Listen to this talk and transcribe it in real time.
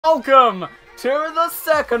Welcome to the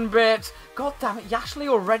second bit. God damn it, Yashley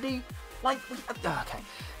already? Like, okay.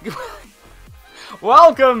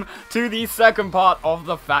 Welcome to the second part of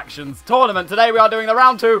the Factions Tournament. Today we are doing the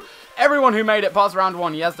round 2. Everyone who made it past round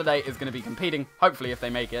 1 yesterday is going to be competing. Hopefully if they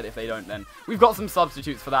make it. If they don't, then we've got some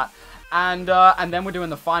substitutes for that. And then we're doing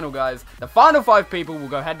the final, guys. The final 5 people will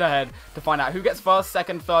go head-to-head to find out who gets first,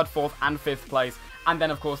 second, third, fourth, and fifth place. And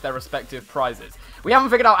then, of course, their respective prizes. We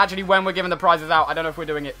haven't figured out actually when we're giving the prizes out. I don't know if we're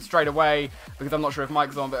doing it straight away because I'm not sure if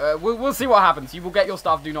Mike's on, but we'll see what happens. You will get your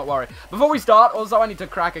stuff, do not worry. Before we start, also I need to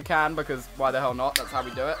crack a can because why the hell not? That's how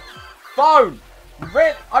we do it. Phone!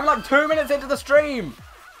 I'm like 2 minutes into the stream!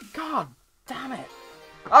 God damn it.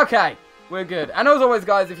 Okay, we're good. And as always,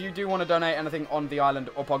 guys, if you do want to donate anything on The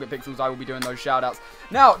Island or PocketPixels, I will be doing those shoutouts.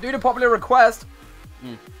 Now, due to popular request...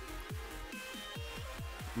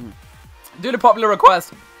 Due to popular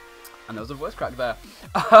request... And there was a voice crack there.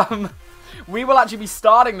 We will actually be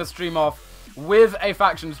starting the stream off with a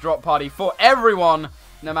Factions drop party for everyone,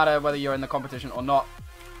 no matter whether you're in the competition or not.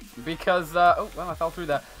 Because, oh, well, I fell through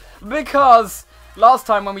there. Because last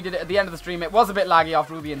time when we did it at the end of the stream, it was a bit laggy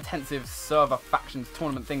after all the intensive server Factions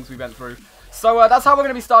tournament things we went through. So that's how we're going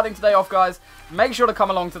to be starting today off, guys. Make sure to come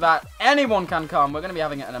along to that. Anyone can come. We're going to be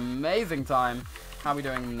having an amazing time. How are we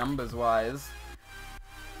doing numbers-wise?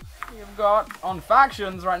 You've got on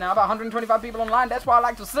Factions right now about 125 people online. That's what I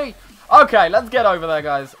like to see. Okay, let's get over there,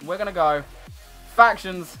 guys. We're gonna go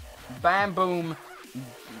Factions, bam, boom.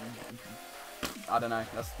 I don't know.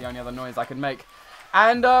 That's the only other noise I can make.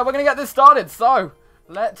 And we're gonna get this started. So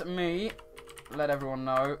let me let everyone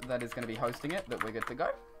know that is gonna be hosting it, that we're good to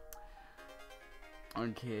go.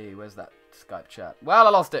 Okay, where's that Skype chat? Well, I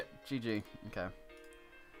lost it. GG. Okay.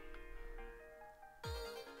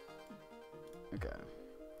 Okay.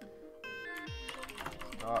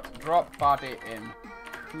 Drop party in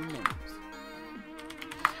 2 minutes.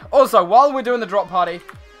 Also, while we're doing the drop party,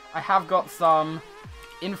 I have got some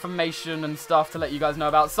information and stuff to let you guys know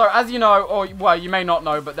about. So, as you know, or well, you may not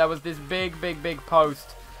know, but there was this big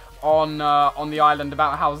post on the island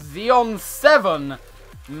about how Xeon7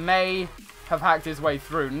 may have hacked his way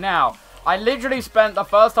through. Now, I literally spent the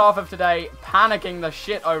first half of today panicking the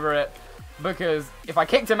shit over it because if I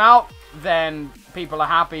kicked him out, then people are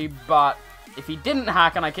happy, but if he didn't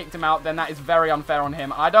hack and I kicked him out, then that is very unfair on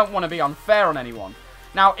him. I don't want to be unfair on anyone.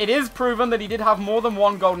 Now, it is proven that he did have more than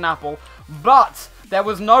one golden apple, but there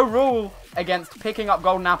was no rule against picking up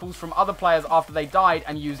golden apples from other players after they died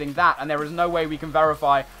and using that, and there is no way we can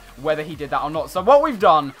verify whether he did that or not. So what we've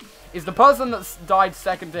done is the person that died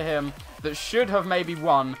second to him that should have maybe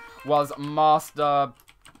won was Master...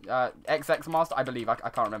 XX Master, I believe. I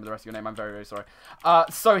can't remember the rest of your name. I'm very, very sorry.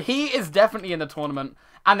 So he is definitely in the tournament.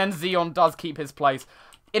 And then Xeon does keep his place.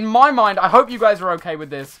 In my mind, I hope you guys are okay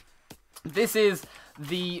with this. This is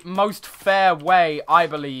the most fair way, I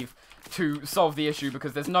believe, to solve the issue.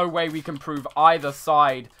 Because there's no way we can prove either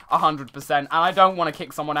side 100%. And I don't want to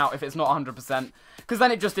kick someone out if it's not 100%. Because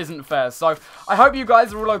then it just isn't fair. So I hope you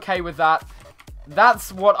guys are all okay with that.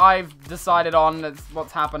 That's what I've decided on. That's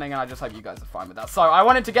what's happening, and I just hope you guys are fine with that. So I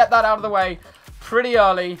wanted to get that out of the way pretty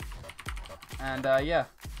early. And, yeah.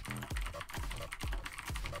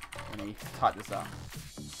 Let me type this out.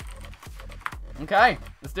 Okay,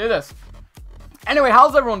 let's do this. Anyway,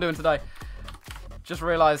 how's everyone doing today? Just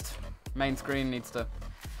realized main screen needs to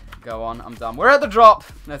go on. I'm done. We're at the drop.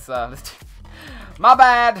 Let's do... My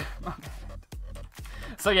bad. My bad.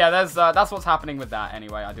 So, yeah, that's what's happening with that.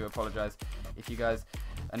 Anyway, I do apologize if you guys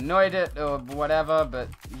annoyed it or whatever, but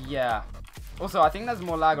yeah. Also, I think there's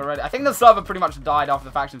more lag already. I think the server pretty much died after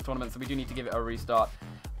the Factions tournament, so we do need to give it a restart.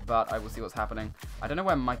 But I will see what's happening. I don't know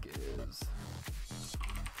where Mike is.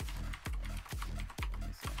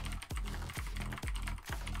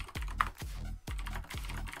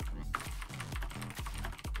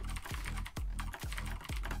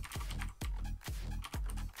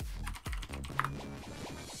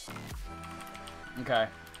 Okay.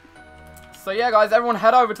 So yeah, guys, everyone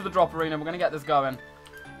head over to the drop arena. We're going to get this going.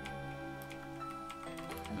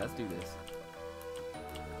 Let's do this.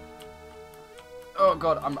 Oh,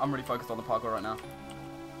 God. I'm really focused on the parkour right now.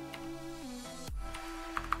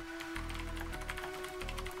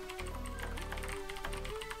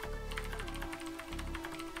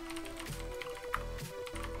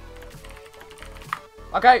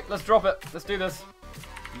 Okay, let's drop it. Let's do this.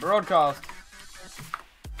 Broadcast.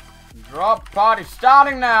 Drop party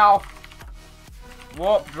starting now.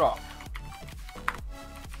 Warp drop.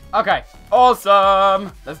 Okay,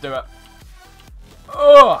 awesome. Let's do it.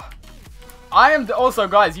 Oh, I am also,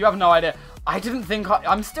 guys. You have no idea. I didn't think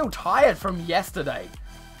I'm still tired from yesterday.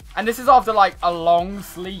 And this is after, like, a long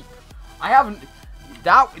sleep. I haven't...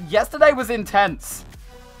 Yesterday was intense.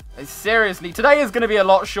 Seriously, today is going to be a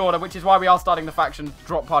lot shorter, which is why we are starting the faction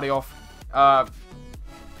drop party off.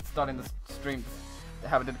 Starting the stream.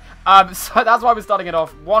 So that's why we're starting it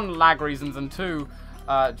off. 1, lag reasons, and 2,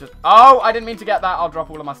 just... Oh, I didn't mean to get that. I'll drop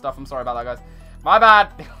all of my stuff. I'm sorry about that, guys. My bad.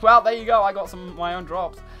 Well, there you go. I got some of my own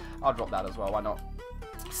drops. I'll drop that as well. Why not?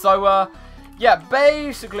 So, yeah,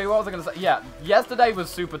 basically, what was I going to say? Yeah, yesterday was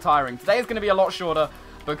super tiring. Today is going to be a lot shorter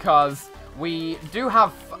because we do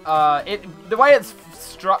have... the way it's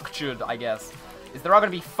structured, I guess, is there are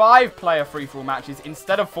going to be 5-player free-for-all matches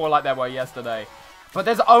instead of 4 like there were yesterday. But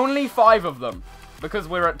there's only 5 of them because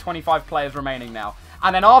we're at 25 players remaining now.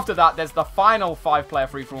 And then after that, there's the final 5-player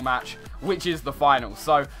free-for-all match, which is the final.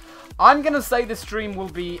 So I'm going to say this stream will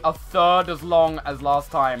be a third as long as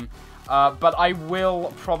last time. But I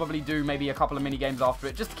will probably do maybe a couple of mini-games after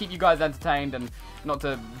it, just to keep you guys entertained and not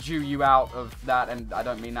to Jew you out of that. And I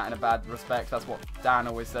don't mean that in a bad respect. That's what Dan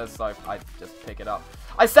always says, so I just pick it up.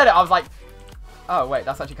 I said it, I was like, oh, wait,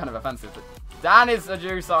 that's actually kind of offensive. But Dan is a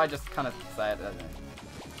Jew, so I just kind of say it.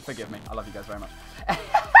 Forgive me. I love you guys very much.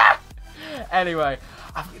 Anyway,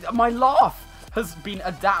 my laugh has been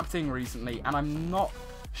adapting recently, and I'm not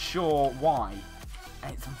sure why.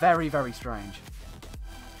 It's very, very strange.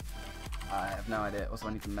 I have no idea. Also,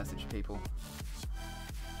 I need to message people.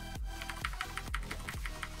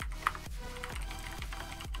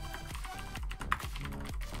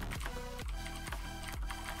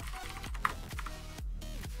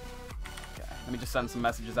 Okay, let me just send some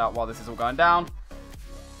messages out while this is all going down.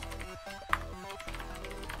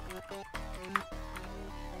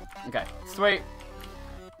 Okay, sweet.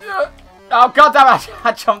 Oh, goddammit!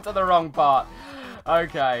 I jumped to the wrong part.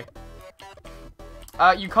 Okay.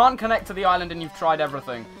 You can't connect to the island and you've tried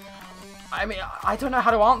everything. I mean, I don't know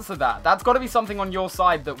how to answer that. That's got to be something on your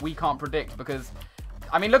side that we can't predict because,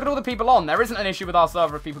 I mean, look at all the people on. There isn't an issue with our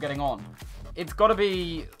server of people getting on. It's got to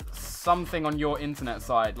be something on your internet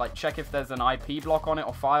side. Like, check if there's an IP block on it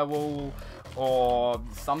or firewall or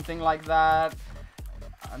something like that.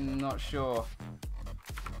 I'm not sure.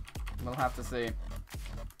 We'll have to see.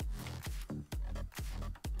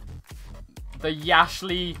 The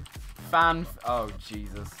Yashley fan... Oh,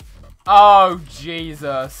 Jesus. Oh,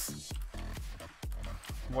 Jesus.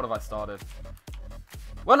 What have I started?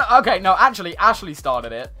 Well, no, okay, no, actually, Ashley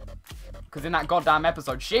started it. Because in that goddamn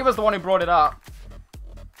episode, she was the one who brought it up.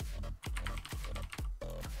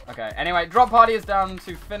 Okay, anyway, drop party is down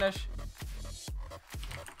to finish.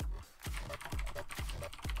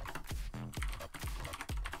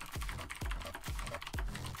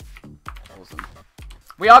 Awesome.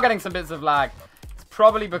 We are getting some bits of lag. It's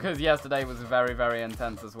probably because yesterday was very, very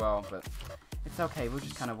intense as well, but it's okay. We'll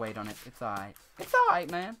just kind of wait on it. It's alright. It's alright,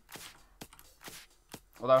 man.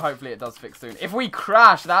 Although, hopefully it does fix soon. If we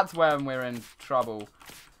crash, that's when we're in trouble.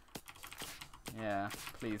 Yeah,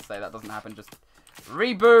 please say that doesn't happen. Just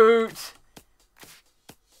reboot.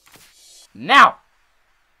 Now!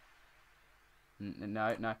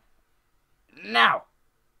 No, no. Now!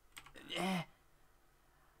 Yeah.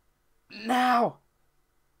 Now!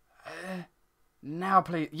 Now,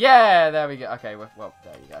 please. Yeah, there we go. Okay, well,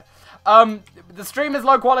 there you go. The stream is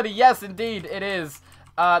low quality. Yes, indeed, it is.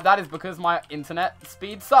 That is because my internet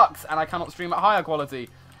speed sucks, and I cannot stream at higher quality.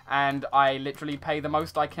 And I literally pay the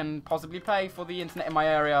most I can possibly pay for the internet in my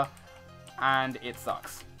area, and it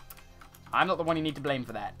sucks. I'm not the one you need to blame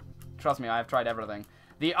for that. Trust me, I have tried everything.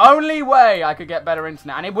 The only way I could get better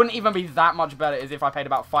internet, and it wouldn't even be that much better, is if I paid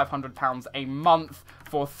about £500 a month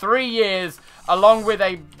for 3 years, along with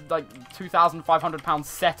a, like, £2,500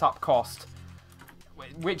 setup cost,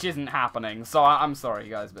 which isn't happening. So I'm sorry,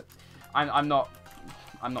 guys, but I'm not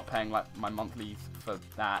paying, like, my monthly for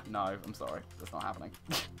that. No, I'm sorry. That's not happening.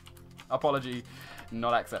 Apology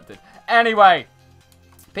not accepted. Anyway,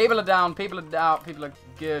 people are down, people are out, people are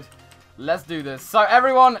good. Let's do this. So,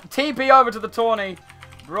 everyone, TP over to the tourney.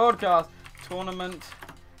 Broadcast. Tournament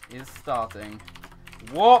is starting.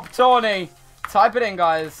 Warp tourney. Type it in,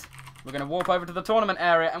 guys. We're going to warp over to the tournament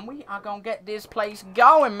area, and we are going to get this place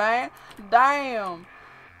going, man. Damn.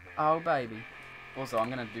 Oh, baby. Also, I'm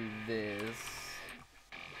going to do this.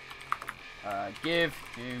 Give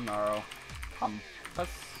tomorrow compass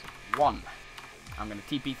 1. I'm going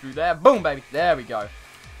to TP through there. Boom, baby. There we go.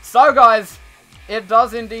 So, guys, it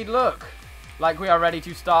does indeed look like we are ready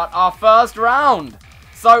to start our first round.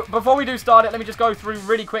 So, before we do start it, let me just go through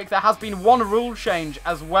really quick. There has been one rule change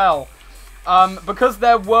as well. Because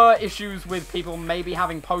there were issues with people maybe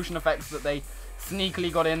having potion effects that they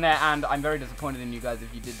sneakily got in there, and I'm very disappointed in you guys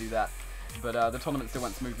if you did do that. But the tournament still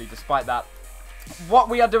went smoothly despite that. What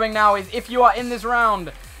we are doing now is, if you are in this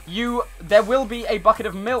round, there will be a bucket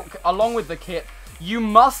of milk along with the kit. You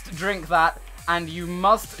must drink that, and you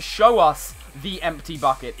must show us the empty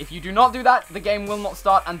bucket. If you do not do that, the game will not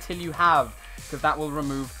start until you have, because that will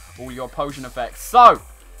remove all your potion effects. So,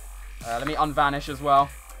 let me unvanish as well.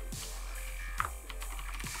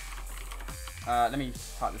 Let me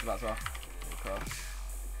type this about as well. Okay.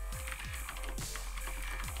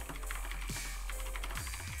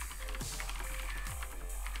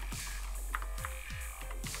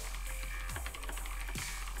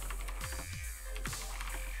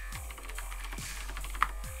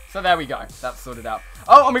 So there we go. That's sorted out.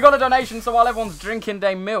 Oh, and we got a donation, so while everyone's drinking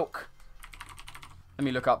their milk. Let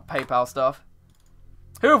me look up PayPal stuff.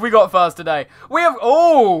 Who have we got first today? We have...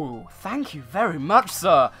 Oh, thank you very much,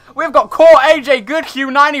 sir. We've got Core AJ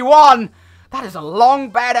Goodhue 91. That is a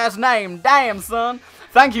long, badass name. Damn, son.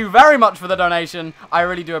 Thank you very much for the donation. I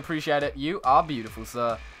really do appreciate it. You are beautiful,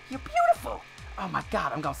 sir. You're beautiful. Oh, my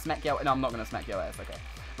God. I'm going to smack you out. No, I'm not going to smack you out. It's okay.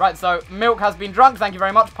 Right, so milk has been drunk. Thank you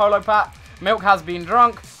very much, Polo Pat. Milk has been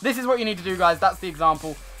drunk. This is what you need to do, guys. That's the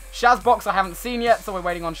example. Shaz box I haven't seen yet, so we're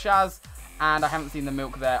waiting on Shaz. And I haven't seen the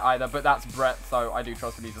milk there either, but that's Brett, so I do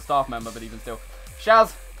trust that he's a staff member, but even still.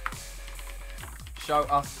 Shaz, show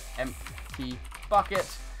us empty bucket.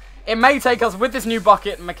 It may take us, with this new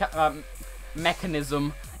bucket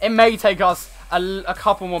mechanism, it may take us a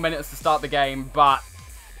couple more minutes to start the game, but,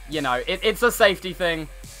 you know, it's a safety thing.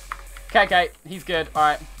 Okay, he's good. All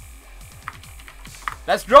right.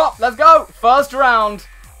 Let's drop. Let's go. First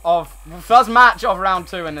match of round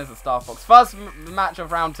 2, and there's a staff box. First match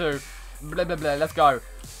of round 2. Blah, blah, blah. Let's go.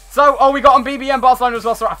 So, oh, we got on BBN Barcelona as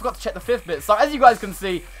well. Sorry, I forgot to check the 5th bit. So, as you guys can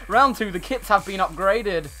see, round 2, the kits have been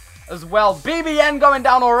upgraded as well. BBN going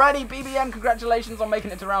down already. BBN, congratulations on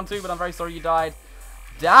making it to round 2, but I'm very sorry you died.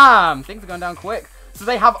 Damn, things are going down quick. So,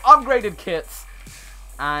 they have upgraded kits,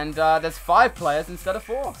 and there's 5 players instead of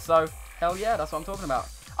 4. So, hell yeah, that's what I'm talking about.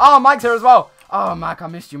 Oh, Mike's here as well. Oh, Mike, I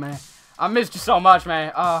missed you, man. I missed you so much,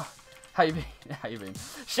 man. How you been? How you been?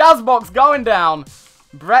 Shazbox going down.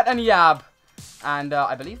 Brett and Yab. And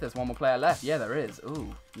I believe there's one more player left. Yeah, there is.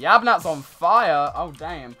 Ooh. Yabnat's on fire. Oh,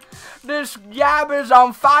 damn. This Yab is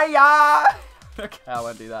on fire. Okay, I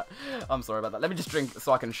won't do that. I'm sorry about that. Let me just drink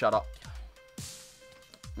so I can shut up.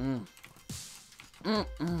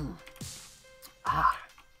 Ah.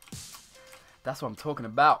 That's what I'm talking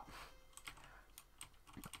about.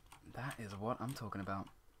 That is what I'm talking about.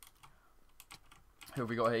 Who have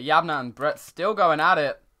we got here? Yabna and Brett still going at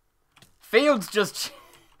it. Fields just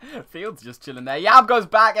chilling there. Yab goes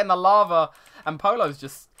back in the lava. And Polo's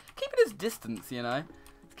just keeping his distance, you know.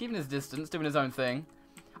 He's keeping his distance, doing his own thing.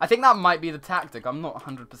 I think that might be the tactic. I'm not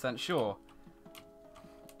 100% sure.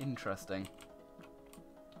 Interesting.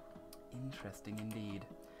 Interesting indeed.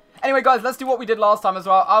 Anyway, guys, let's do what we did last time as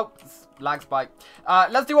well. Oh, lag spike.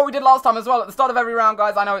 Let's do what we did last time as well. At the start of every round,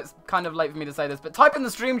 guys, I know it's kind of late for me to say this, but type in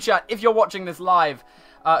the stream chat if you're watching this live.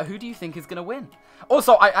 Who do you think is going to win?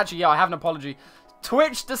 Also, I have an apology.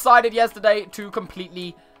 Twitch decided yesterday to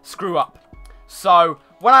completely screw up. So,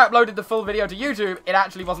 when I uploaded the full video to YouTube, it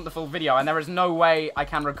actually wasn't the full video, and there is no way I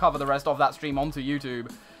can recover the rest of that stream onto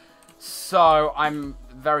YouTube. So, I'm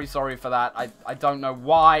very sorry for that. I don't know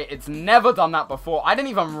why. It's never done that before. I didn't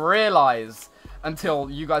even realize until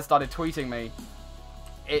you guys started tweeting me.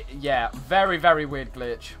 Yeah, very, very weird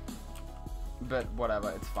glitch. But whatever,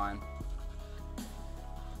 it's fine.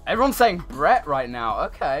 Everyone's saying Brett right now.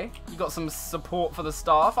 Okay. You got some support for the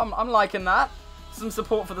staff. I'm liking that. Some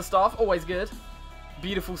support for the staff. Always good.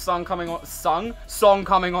 Beautiful song coming on. Song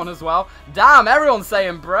coming on as well. Damn, everyone's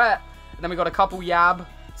saying Brett. And then we got a couple Yab.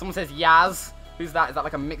 Someone says Yaz. Who's that? Is that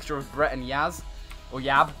like a mixture of Brett and Yaz? Or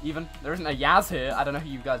Yab, even? There isn't a Yaz here. I don't know who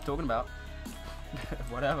you guys are talking about.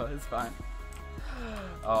 Whatever, it's fine.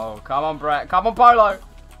 Oh, come on, Brett. Come on, Polo. What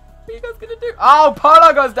are you guys gonna do? Oh,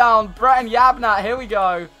 Polo goes down. Brett and Yabnat. Here we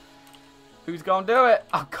go. Who's gonna do it?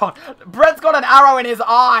 Oh, God. Brett's got an arrow in his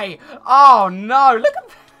eye. Oh, no. Look at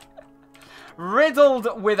that.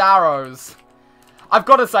 Riddled with arrows. I've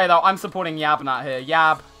got to say, though, I'm supporting Yabnat here.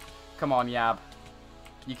 Yab. Come on, Yab.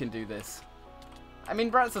 You can do this. I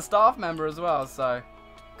mean, Brett's a staff member as well, so...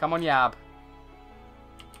 Come on, Yab.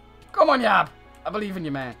 Come on, Yab. I believe in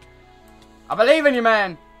you, man. I believe in you,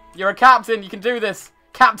 man. You're a captain. You can do this.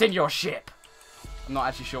 Captain your ship. I'm not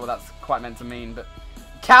actually sure what that's quite meant to mean, but...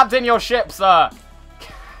 Captain your ship, sir.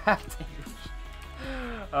 Captain your ship.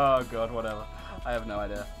 Oh, God, whatever. I have no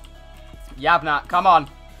idea. Yabnat, come on.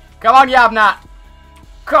 Come on, Yabnat.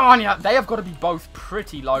 Come on, Yab. They have got to be both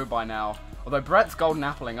pretty low by now. Although Brett's golden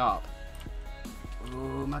appling up.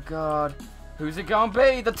 Oh, my God. Who's it going to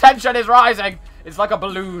be? The tension is rising. It's like a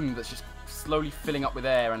balloon that's just slowly filling up with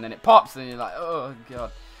air, and then it pops, and you're like, oh,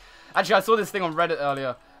 God. Actually, I saw this thing on Reddit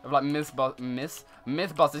earlier. of like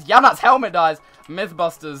Mythbusters. Yamnat's helmet dies.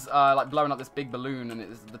 Mythbusters like blowing up this big balloon,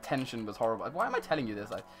 and the tension was horrible. Why am I telling you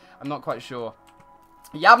this? I'm not quite sure.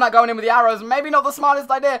 Yamnat going in with the arrows, maybe not the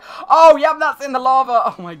smartest idea. Oh, Yamnat's in the lava.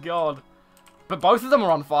 Oh my god. But both of them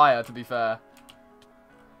are on fire, to be fair.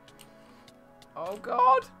 Oh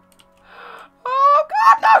god. Oh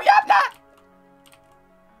god, no, Yamnat!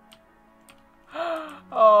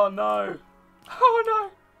 Oh no. Oh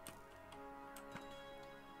no.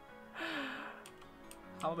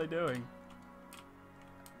 How are they doing?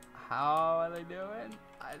 How are they doing?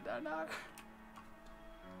 I don't know.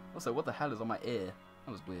 Also, what the hell is on my ear?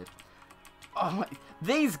 That was weird. Oh my.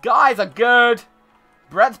 These guys are good.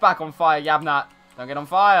 Brett's back on fire, Yamnat. Don't get on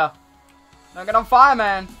fire. Don't get on fire,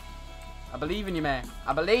 man. I believe in you, man.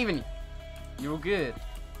 I believe in you. You're all good.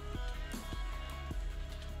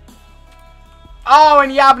 Oh,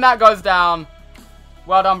 and Yamnat goes down.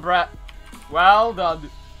 Well done, Brett. Well done,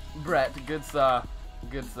 Brett. Good, sir.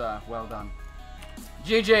 Good, sir. Well done.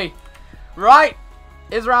 GG. Right.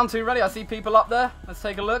 Is round 2 ready? I see people up there. Let's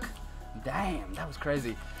take a look. Damn, that was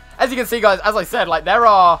crazy. As you can see, guys, as I said, like, there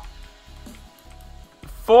are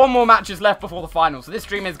 4 more matches left before the final. So this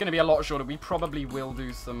stream is going to be a lot shorter. We probably will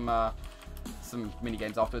do some mini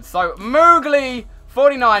games afterwards. So, Moogly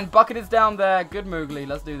 49. Bucket is down there. Good, Moogly.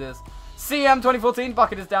 Let's do this. CM 2014.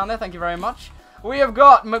 Bucket is down there. Thank you very much. We have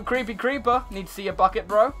got McCreepy Creeper. Need to see a bucket,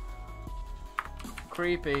 bro.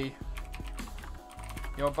 Creepy.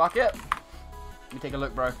 Your bucket. Let me take a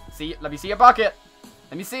look, bro. See, let me see your bucket.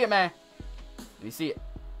 Let me see it, man. Let me see it.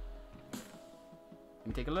 Let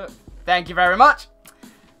me take a look. Thank you very much.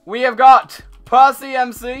 We have got Percy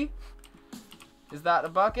MC. Is that a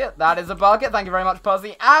bucket? That is a bucket. Thank you very much,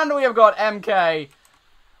 Percy. And we have got MK.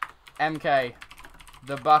 MK.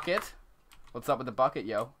 The bucket. What's up with the bucket,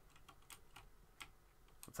 yo?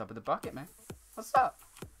 What's up with the bucket, man? What's up?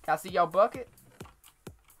 Can I see your bucket?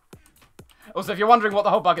 Also, if you're wondering what the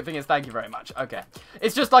whole bucket thing is, thank you very much. Okay.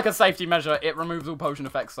 It's just like a safety measure. It removes all potion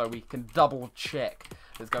effects so we can double check.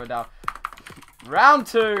 Let's go down. Round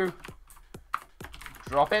 2.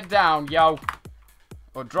 Drop it down, yo.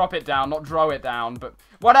 Or drop it down, not draw it down, but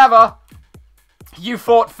whatever. You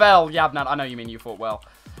fought fell, Yabnat. I know you mean you fought well.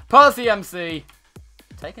 Percy MC.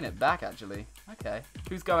 Taking it back, actually. Okay.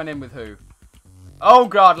 Who's going in with who? Oh,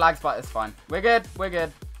 God. Lag spike. It's fine. We're good. We're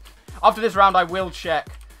good. After this round, I will check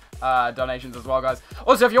donations as well, guys.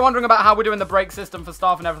 Also, if you're wondering about how we're doing the break system for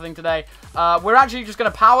staff and everything today, we're actually just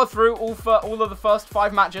going to power through all of the first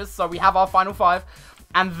 5 matches. So we have our final 5.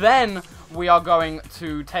 And then we are going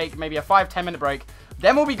to take maybe a 5-10 minute break.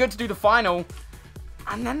 Then we'll be good to do the final.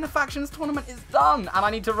 And then the Factions tournament is done. And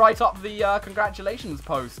I need to write up the congratulations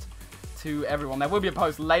post to everyone. There will be a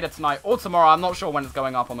post later tonight or tomorrow. I'm not sure when it's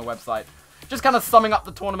going up on the website. Just kind of summing up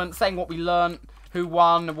the tournament, saying what we learned, who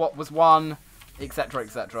won, what was won, etc,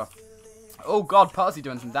 etc. Oh god, Percy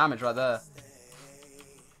doing some damage right there.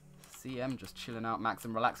 CM just chilling out,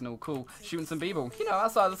 maxing, relaxing, all cool. Shooting some people, you know,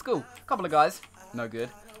 outside of the school. Couple of guys, no good.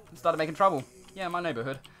 Started making trouble. Yeah, my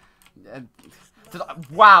neighborhood.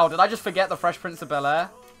 Wow, did I just forget the Fresh Prince of Bel-Air?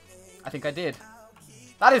 I think I did.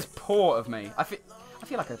 That is poor of me. I feel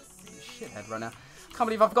like a shithead right now. Can't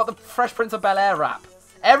believe I've got the Fresh Prince of Bel-Air rap.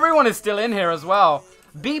 Everyone is still in here as well.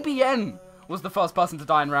 BBN was the first person to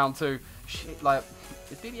die in round 2. Shit, like,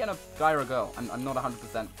 is BBN a guy or a girl? I'm not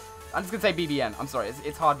 100%. I'm just gonna say BBN. I'm sorry,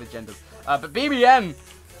 it's hard with genders. But BBN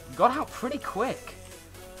got out pretty quick.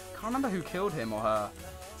 Can't remember who killed him or her.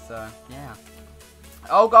 So, yeah.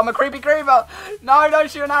 Oh god, my creepy creeper! No, don't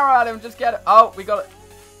shoot an arrow at him, just get it. Oh, we got it.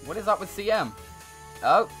 What is up with CM?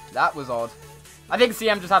 Oh, that was odd. I think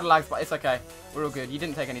CM just had a lag spot. It's okay. We're all good. You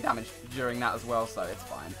didn't take any damage during that as well, so it's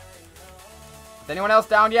fine. Is anyone else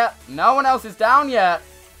down yet? No one else is down yet.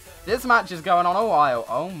 This match is going on a while.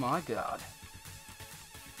 Oh my god.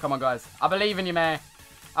 Come on, guys. I believe in you, man.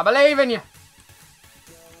 I believe in you.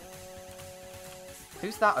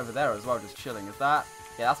 Who's that over there as well, just chilling? Is that...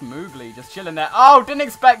 Yeah, that's Moogly, just chilling there. Oh, didn't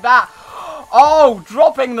expect that. Oh,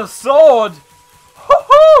 dropping the sword.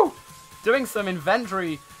 Woohoo! Doing some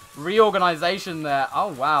inventory reorganization there. Oh,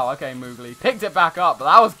 wow. Okay, Moogly. Picked it back up, but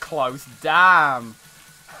that was close. Damn.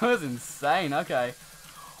 That was insane. Okay.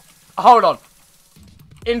 Hold on.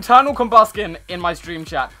 Internal combustion in my stream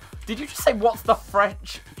chat. Did you just say, what's the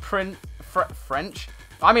French print... French?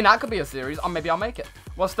 I mean, that could be a series. Or maybe I'll make it.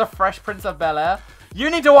 What's the Fresh Prince of Bel-Air?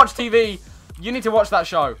 You need to watch TV. You need to watch that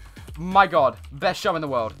show. My god. Best show in the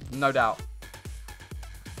world. No doubt.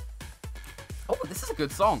 Oh, this is a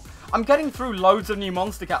good song. I'm getting through loads of new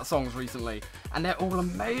Monstercat songs recently. And they're all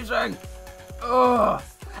amazing. Ugh.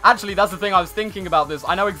 Actually, that's the thing. I was thinking about this.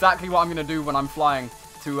 I know exactly what I'm going to do when I'm flying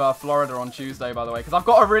to Florida on Tuesday, by the way, because I've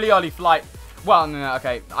got a really early flight. Well, no,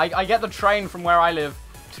 okay. I get the train from where I live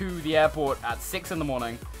to the airport at 6 in the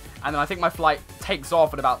morning, and then I think my flight takes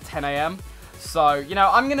off at about 10 a.m. So, you know,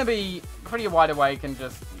 I'm going to be pretty wide awake and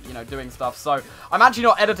just, you know, doing stuff. So, I'm actually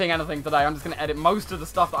not editing anything today. I'm just going to edit most of the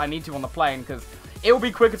stuff that I need to on the plane, because it will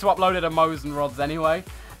be quicker to upload it to Mo's and Rod's anyway.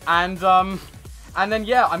 And then,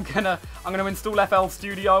 yeah, I'm gonna install FL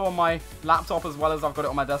Studio on my laptop as well as I've got it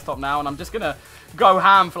on my desktop now, and I'm just gonna go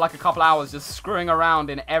ham for like a couple hours just screwing around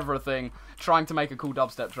in everything, trying to make a cool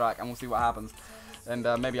dubstep track, and we'll see what happens. And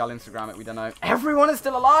maybe I'll Instagram it, we don't know. Everyone is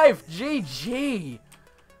still alive! GG!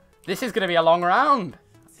 This is gonna be a long round!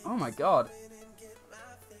 Oh my god.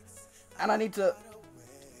 And I need to...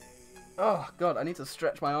 Oh god, I need to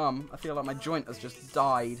stretch my arm. I feel like my joint has just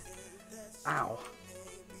died. Ow.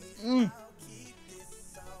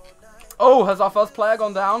 Oh, has our first player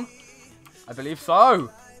gone down? I believe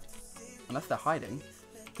so. Unless they're hiding.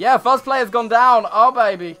 Yeah, first player's gone down. Oh,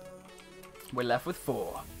 baby. We're left with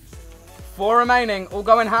 4. 4 remaining, all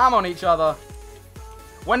going ham on each other.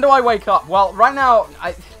 When do I wake up? Well, right now,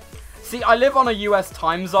 I live on a US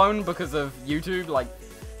time zone because of YouTube. Like,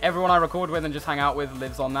 everyone I record with and just hang out with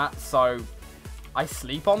lives on that. So, I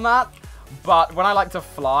sleep on that. But when I like to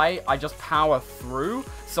fly, I just power through,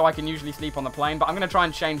 so I can usually sleep on the plane. But I'm going to try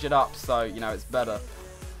and change it up so, you know, it's better.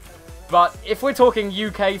 But if we're talking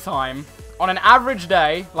UK time, on an average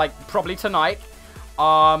day, like probably tonight,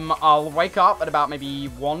 I'll wake up at about maybe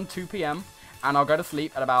 1, 2 p.m. and I'll go to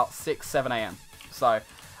sleep at about 6, 7 a.m. So,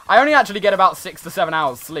 I only actually get about 6 to 7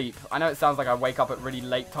 hours sleep. I know it sounds like I wake up at really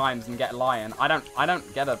late times and get lying. I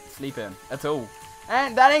don't get a sleep in at all.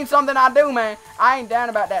 And that ain't something I do, man. I ain't down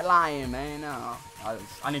about that lying, man. No.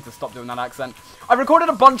 I need to stop doing that accent. I recorded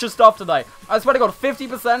a bunch of stuff today. I swear to God,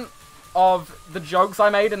 50% of the jokes I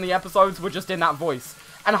made in the episodes were just in that voice.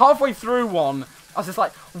 And halfway through one, I was just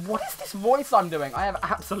like, what is this voice I'm doing? I have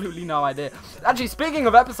absolutely no idea. Actually, speaking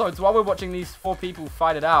of episodes, while we're watching these 4 people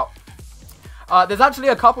fight it out, there's actually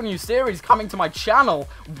a couple new series coming to my channel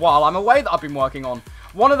while I'm away that I've been working on.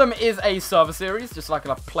 One of them is a server series, just like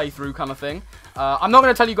a playthrough kind of thing. I'm not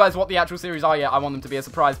going to tell you guys what the actual series are yet. I want them to be a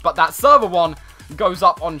surprise. But that server one goes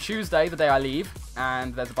up on Tuesday, the day I leave.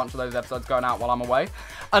 And there's a bunch of those episodes going out while I'm away.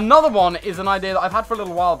 Another one is an idea that I've had for a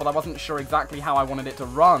little while, but I wasn't sure exactly how I wanted it to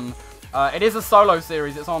run. It is a solo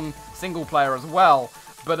series. It's on single player as well.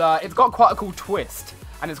 But it's got quite a cool twist.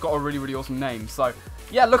 And it's got a really, really awesome name. So,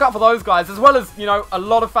 yeah, look out for those guys. As well as, you know, a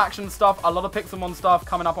lot of faction stuff, a lot of Pixelmon stuff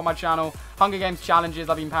coming up on my channel. Hunger Games challenges,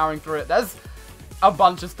 I've been powering through it. There's a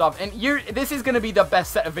bunch of stuff. And this is going to be the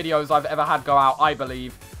best set of videos I've ever had go out, I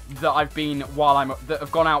believe, that have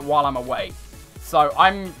gone out while I'm away. So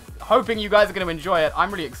I'm hoping you guys are going to enjoy it.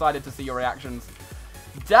 I'm really excited to see your reactions.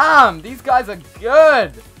 Damn, these guys are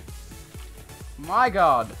good. My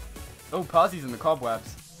God. Oh, Percy's in the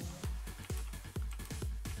cobwebs.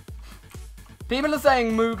 People are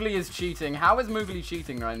saying Moogly is cheating. How is Moogly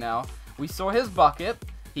cheating right now? We saw his bucket.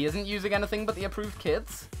 He isn't using anything but the approved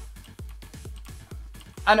kits.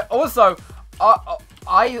 And also,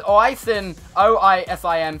 Oisin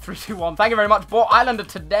 321. Thank you very much. Bought Islander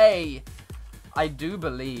today. I do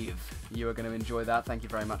believe you are going to enjoy that. Thank you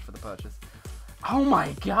very much for the purchase. Oh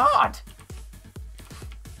my God.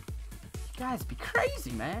 You guys be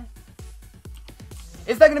crazy, man.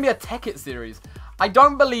 Is there going to be a Tekkit series? I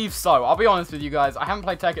don't believe so. I'll be honest with you guys. I haven't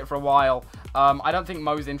played Tekkit for a while. I don't think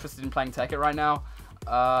Mo's interested in playing Tekkit right now.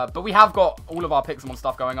 But we have got all of our Pixelmon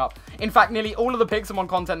stuff going up. In fact, nearly all of the Pixelmon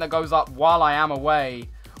content that goes up while I am away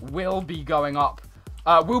will be going up.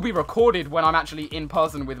 Will be recorded when I'm actually in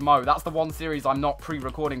person with Mo. That's the one series I'm not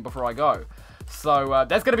pre-recording before I go. So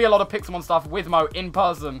there's going to be a lot of Pixelmon stuff with Mo in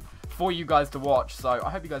person for you guys to watch. So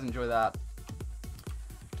I hope you guys enjoy that.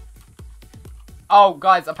 Oh,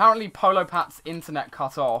 guys, apparently Polo Pat's internet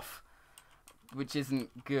cut off, which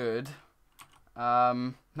isn't good.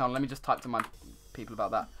 No, let me just type to my people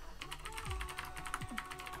about that.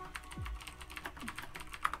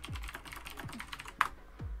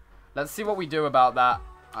 Let's see what we do about that.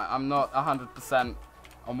 I'm not 100%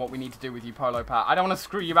 on what we need to do with you, Polo Pat. I don't want to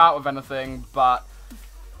screw you out with anything, but,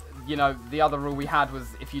 you know, the other rule we had was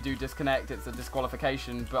if you do disconnect, it's a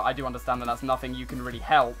disqualification, but I do understand that that's nothing you can really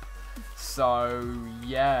help. So,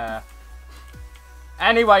 yeah.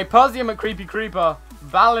 Anyway, Persium at Creepy Creeper,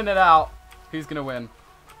 battling it out. Who's going to win?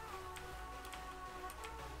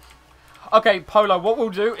 Okay, Polo, what we'll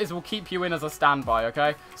do is we'll keep you in as a standby,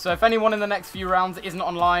 okay? So if anyone in the next few rounds isn't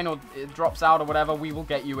online or it drops out or whatever, we will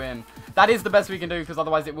get you in. That is the best we can do because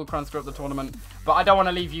otherwise it will transfer up the tournament. But I don't want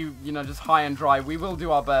to leave you, you know, just high and dry. We will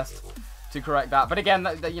do our best to correct that. But again,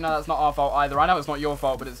 you know, that's not our fault either. I know it's not your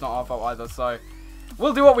fault, but it's not our fault either. So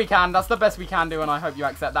we'll do what we can. That's the best we can do, and I hope you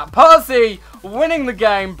accept that. Percy winning the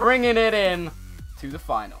game, bringing it in to the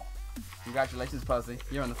final. Congratulations, Percy.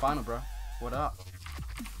 You're in the final, bro. What up?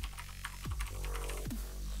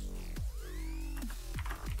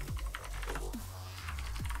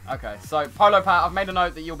 Okay, so Polo Pat, I've made a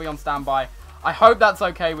note that you'll be on standby. I hope that's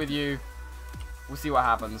okay with you. We'll see what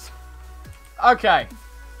happens. Okay,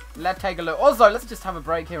 let's take a look. Also, let's just have a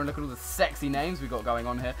break here and look at all the sexy names we got going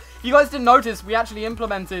on here. You guys didn't notice, we actually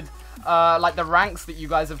implemented like the ranks that you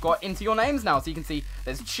guys have got into your names now. So you can see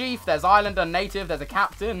there's Chief, there's Islander, Native, there's a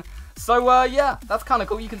Captain. So yeah, that's kind of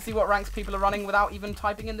cool. You can see what ranks people are running without even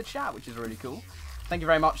typing in the chat, which is really cool. Thank you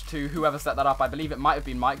very much to whoever set that up. I believe it might have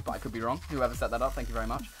been Mike, but I could be wrong. Whoever set that up, thank you very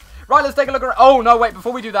much. Right, let's take a look at... Oh, no, wait,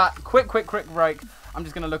 before we do that, quick break. I'm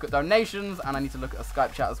just going to look at donations, and I need to look at a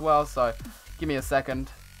Skype chat as well, so give me a second.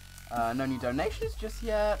 No new donations just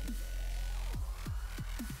yet.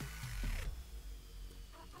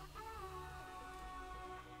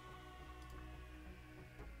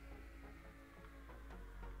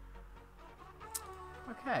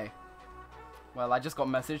 Okay. Well, I just got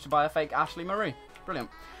messaged by a fake Ashley Marie.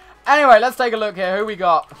 Brilliant. Anyway, let's take a look here. Who we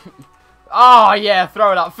got? Oh, yeah,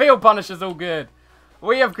 throw it up. Field Punisher's all good.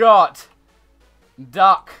 We have got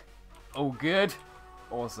Duck. All good.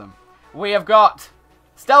 Awesome. We have got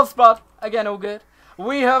Stealth Spud. Again, all good.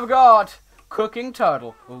 We have got Cooking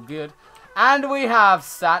Turtle. All good. And we have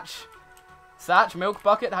Satch. Satch, Milk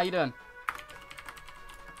Bucket. How you doing?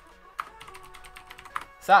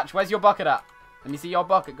 Satch, where's your bucket at? Let me see your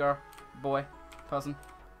bucket, girl. Boy. Person.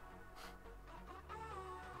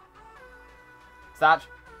 Satch.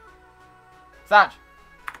 Satch.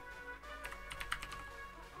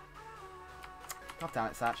 God damn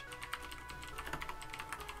it, Satch.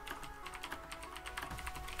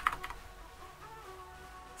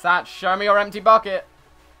 Satch, show me your empty bucket.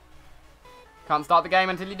 Can't start the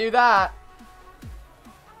game until you do that.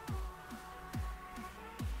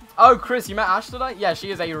 Oh, Chris, you met Ash today? Yeah,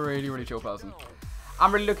 she is a really, really chill person.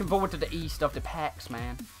 I'm really looking forward to the East of the packs,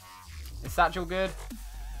 man. Is Satch all good?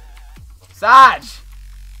 Satch!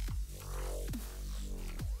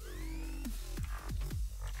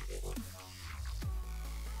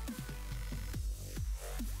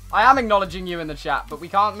 I am acknowledging you in the chat, but we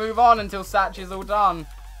can't move on until Satch is all done.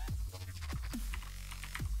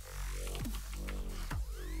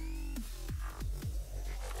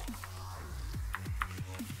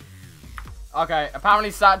 Okay, apparently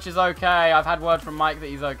Satch is okay. I've had word from Mike that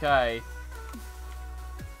he's okay.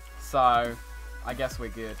 So, I guess we're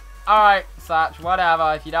good. Alright, Satch,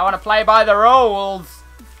 whatever. If you don't want to play by the rules,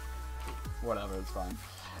 whatever, it's fine.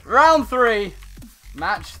 Round 3.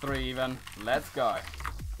 Match 3 even. Let's go.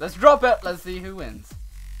 Let's drop it. Let's see who wins.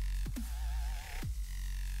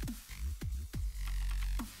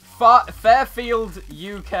 Fairfield,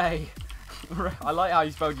 UK. I like how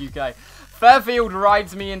you spelled UK. Fairfield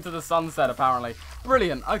rides me into the sunset, apparently.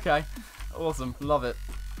 Brilliant. Okay. Awesome. Love it.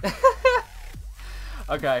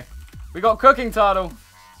 Okay. We got Cooking Turtle.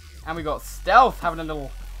 And we got Stealth having a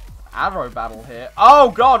little arrow battle here. Oh,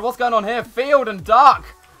 God. What's going on here? Field and Duck.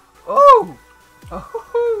 Ooh.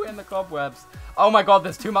 Ooh, in the cobwebs. Oh, my God.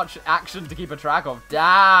 There's too much action to keep a track of.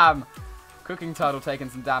 Damn. Cooking Turtle taking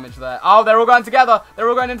some damage there. Oh, they're all going together. They're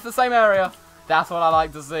all going into the same area. That's what I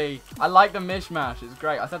like to see. I like the mishmash. It's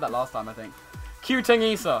great. I said that last time, I think. Cuting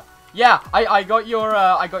Issa. Yeah, I got your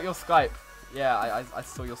Skype. Yeah, I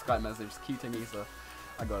saw your Skype message. Cuting Issa.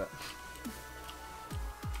 I got it.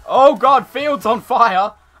 Oh God, Field's on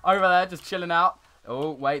fire over there, just chilling out.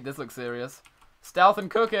 Oh wait, this looks serious. Stealth and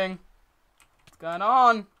Cooking. What's going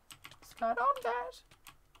on? What's going on, guys?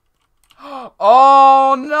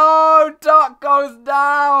 Oh no, Duck goes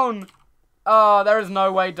down. Oh, there is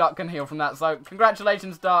no way Duck can heal from that. So,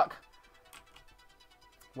 congratulations, Duck.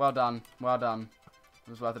 Well done. Well done. It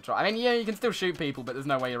was worth a try. I mean, yeah, you can still shoot people, but there's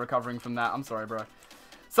no way you're recovering from that. I'm sorry, bro.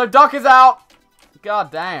 So, Duck is out. God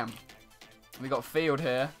damn. We got Field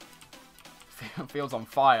here. Field's on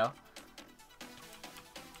fire.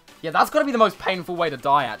 Yeah, that's got to be the most painful way to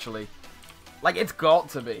die, actually. Like, it's got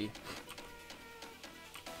to be.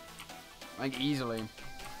 Like, easily.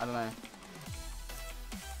 I don't know.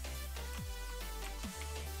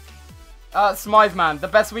 Smythe Man, the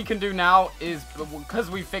best we can do now is, because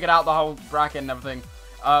we figured out the whole bracket and everything,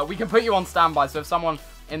 we can put you on standby, so if someone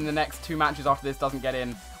in the next 2 matches after this doesn't get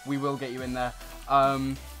in, we will get you in there.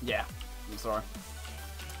 Yeah, I'm sorry.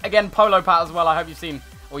 Again, Polo Pat as well, I hope you've seen,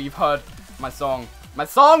 or you've heard my song.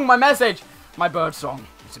 My message! My bird song.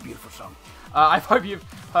 It's a beautiful song. I hope you've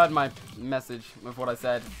heard my message with what I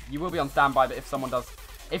said. You will be on standby, but if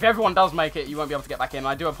everyone does make it, you won't be able to get back in.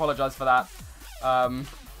 I do apologize for that.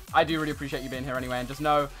 I do really appreciate you being here anyway. And just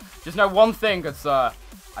know one thing, good sir.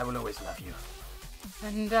 I will always love you.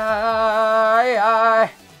 And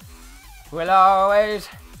I will always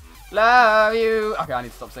love you. Okay, I need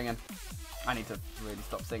to stop singing. I need to really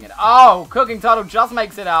stop singing. Oh, Cooking Turtle just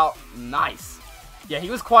makes it out. Nice. Yeah, he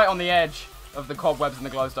was quite on the edge of the cobwebs and the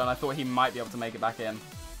glowstone. I thought he might be able to make it back in.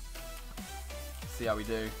 Let's see how we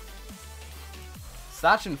do.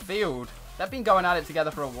 Satch and Field. They've been going at it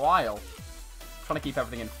together for a while. Trying to keep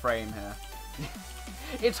everything in frame here.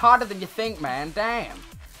 It's harder than you think, man. Damn.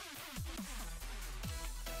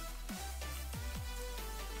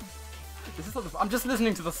 This is I'm just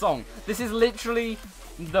listening to the song. This is literally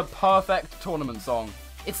the perfect tournament song.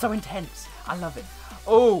 It's so intense. I love it.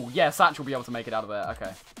 Oh, yeah, Satch will be able to make it out of there.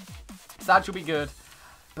 Okay. Satch will be good.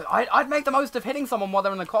 But I'd make the most of hitting someone while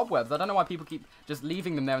they're in the cobwebs. I don't know why people keep just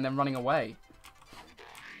leaving them there and then running away.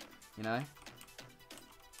 You know?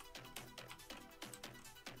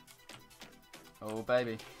 Oh,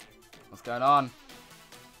 baby. What's going on?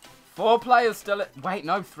 4 players still in. Wait,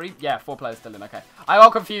 no, 3. Yeah, 4 players still in. Okay. I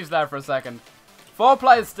got confused there for a second. 4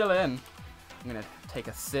 players still in. I'm going to take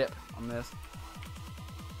a sip on this.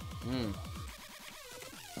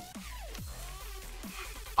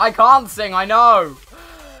 I can't sing, I know.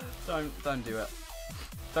 Don't do it.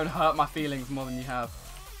 Don't hurt my feelings more than you have.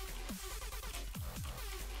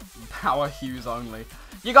 Power hues only.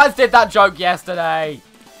 You guys did that joke yesterday.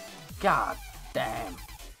 God damn.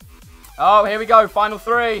 Oh, here we go. Final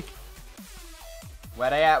 3. Where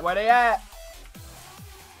they at? Where they at?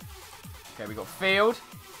 Okay, we got Field.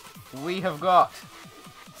 We have got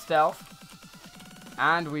Stealth.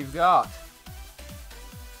 And we've got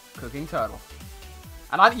Cooking Turtle.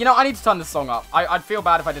 And I need to turn this song up. I'd feel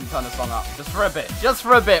bad if I didn't turn this song up. Just for a bit. Just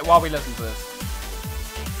for a bit while we listen to this.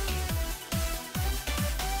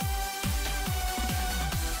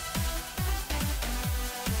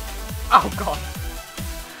 Oh, God.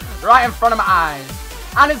 Right in front of my eyes.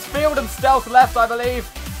 And it's Field and Stealth left, I believe.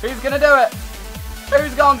 Who's going to do it?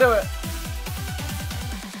 Who's going to do it?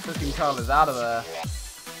 Cooking Turtle is out of there.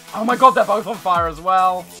 Oh, my God. They're both on fire as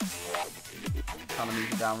well. Turn the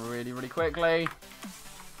music down really, really quickly.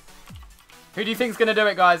 Who do you think's gonna do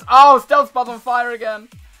it, guys? Oh, Stealth Spot's on fire again.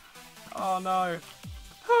 Oh, no.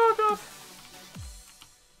 Oh, God.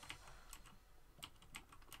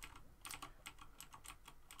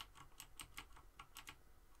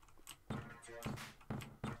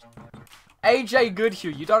 AJ Goodhue,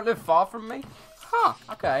 you don't live far from me? Huh,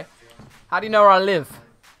 okay. How do you know where I live?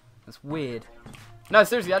 That's weird. No,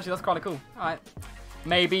 seriously, actually, that's kind of cool. Alright.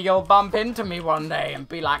 Maybe you'll bump into me one day and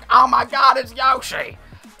be like, oh my God, it's Yoshi!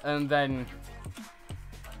 And then...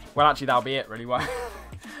 Well, actually, that'll be it, really.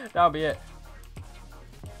 That'll be it.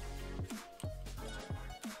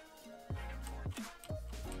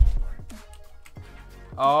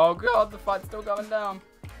 Oh, God, the fight's still going down.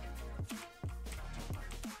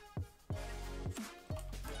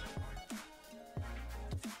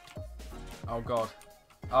 Oh, God.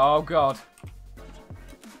 Oh, God.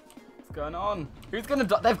 What's going on? Who's going to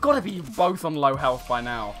die? They've got to be both on low health by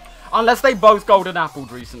now. Unless they both golden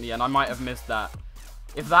appled recently, and I might have missed that.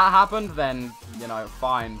 If that happened, then, you know,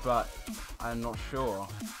 fine, but I'm not sure.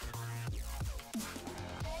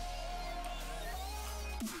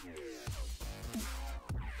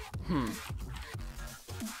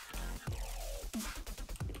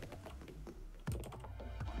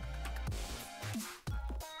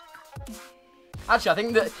 Actually, I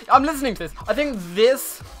think that I'm listening to this. I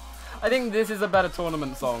think this is a better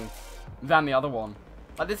tournament song than the other one.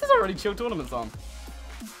 Like, this is a really chill tournament song.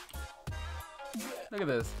 Look at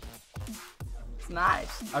this. It's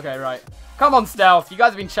nice. Okay, right. Come on, Stealth. You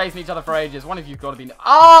guys have been chasing each other for ages. One of you've got to be...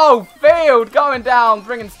 Oh, Field going down.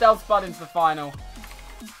 Bringing Stealth Spud into the final.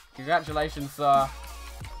 Congratulations, sir.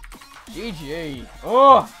 GG.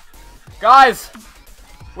 Oh, guys.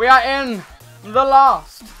 We are in the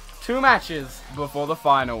last 2 matches before the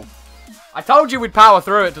final. I told you we'd power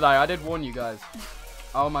through it today. I did warn you guys.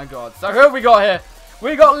 Oh, my God. So who have we got here?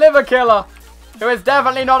 We got Liver Killer, who is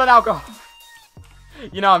definitely not an alcohol.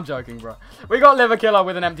 You know I'm joking, bro. We got Liver Killer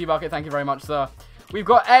with an empty bucket. Thank you very much, sir. We've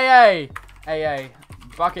got AA. AA.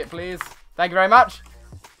 Bucket, please. Thank you very much.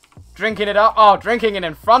 Drinking it up. Oh, drinking it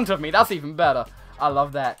in front of me. That's even better. I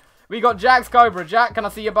love that. We got Jack's Cobra. Jack, can I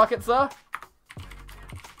see your bucket, sir?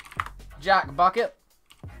 Jack, bucket.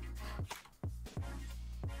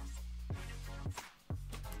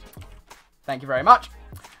 Thank you very much.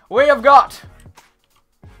 We have got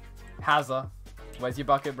Hazza. Where's your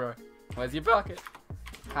bucket, bro? Where's your bucket?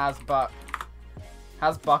 Has bucket.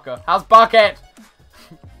 Has bucket.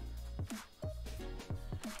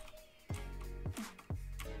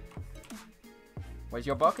 Where's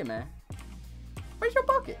your bucket, man? Where's your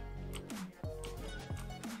bucket?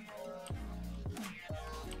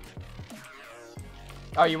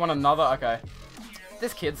 Oh, you want another? Okay.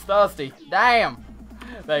 This kid's thirsty. Damn.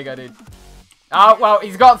 There you go, dude. Oh, well,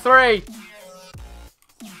 he's got 3.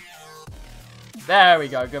 There we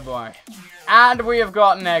go. Good boy. And we have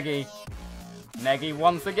got Neggy. Neggy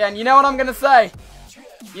once again. You know what I'm going to say?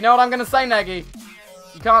 You know what I'm going to say, Neggy?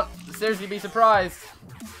 You can't seriously be surprised.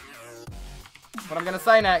 What I'm going to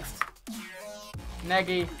say next.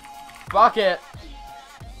 Neggy. Bucket.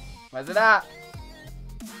 Where's it at?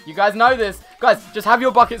 You guys know this. Guys, just have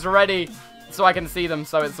your buckets ready so I can see them,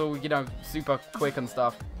 so it's all, you know, super quick and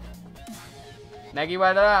stuff. Neggy,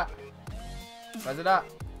 where's it at? Where's it at?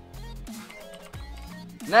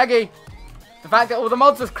 Neggy! The fact that all the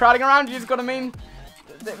mods are crowding around you has got to mean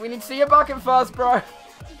that we need to see your bucket first, bro.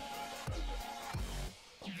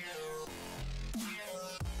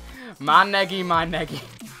 My Neggy, my Neggy.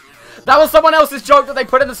 That was someone else's joke that they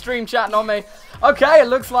put in the stream chat, not me. Okay, it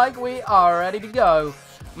looks like we are ready to go.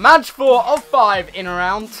 Match 4 of 5 in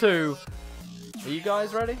round 2. Are you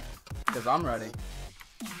guys ready? Because I'm ready.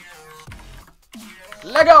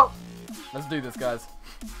 Let go! Let's do this, guys.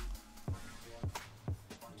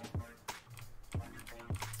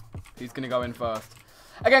 Who's going to go in first?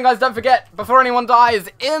 Again, guys, don't forget, before anyone dies,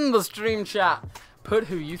 in the stream chat, put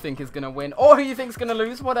who you think is going to win, or who you think is going to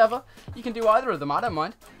lose, whatever. You can do either of them, I don't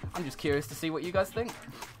mind. I'm just curious to see what you guys think.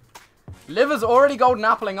 Liver's already golden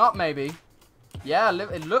appling up, maybe. Yeah,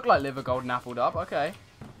 it looked like Liver golden appled up. Okay.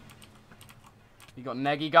 You got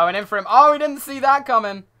Neggy going in for him. Oh, he didn't see that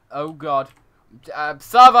coming. Oh, God.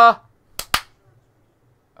 Server.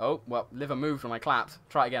 Oh, well, Liver moved when I clapped.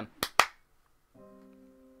 Try it again.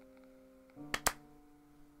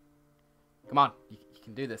 Come on. You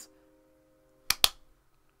can do this.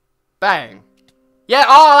 Bang. Yeah,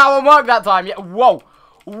 oh, that one worked that time. Yeah, whoa.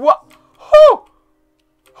 What? Whew.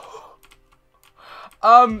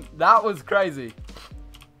 That was crazy.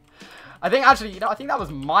 I think actually, you know, I think that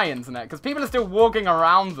was my internet, because people are still walking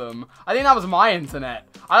around them. I think that was my internet.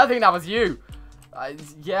 I don't think that was you.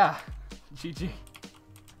 Yeah. GG.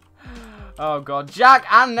 Oh, God. Jack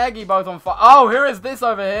and Neggy both on fire. Oh, here is this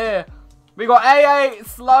over here. We got AA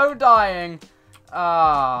slow dying.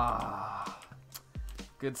 Ah.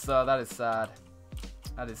 Good, sir. That is sad.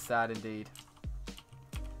 That is sad indeed.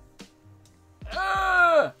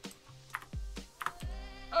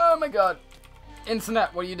 Oh my God.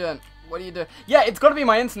 Internet, what are you doing? What are you doing? Yeah, it's got to be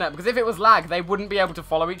my internet, because if it was lag, they wouldn't be able to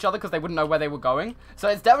follow each other because they wouldn't know where they were going. So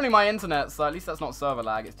it's definitely my internet, so at least that's not server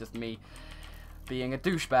lag. It's just me being a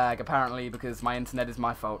douchebag, apparently, because my internet is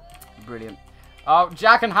my fault. Brilliant. Oh,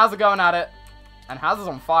 Jack and Haz are going at it. And Haz is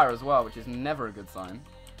on fire as well, which is never a good sign.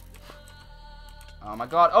 Oh my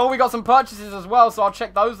God. Oh, we got some purchases as well, so I'll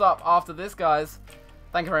check those up after this, guys.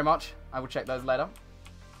 Thank you very much. I will check those later.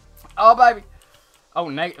 Oh, baby. Oh,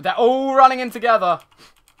 they're all running in together.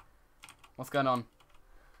 What's going on?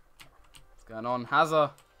 What's going on?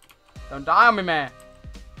 Hazza. Don't die on me, man.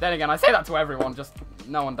 Then again, I say that to everyone. Just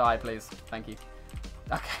no one die, please. Thank you.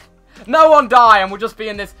 Okay. No one die, and we'll just be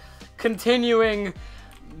in this continuing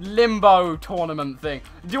limbo tournament thing.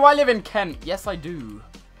 Do I live in Kent? Yes, I do.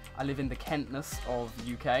 I live in the Kentness of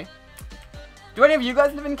UK. Do any of you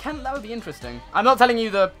guys live in Kent? That would be interesting. I'm not telling you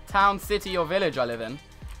the town, city, or village I live in.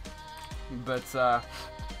 But,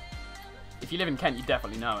 if you live in Kent, you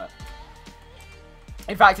definitely know it.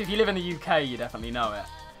 In fact, if you live in the UK, you definitely know it.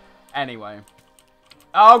 Anyway.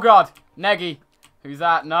 Oh, God. Neggy. Who's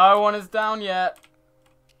that? No one is down yet.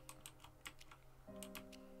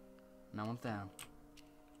 No one's down.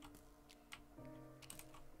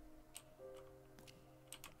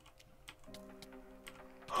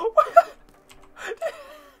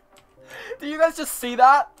 Do you guys just see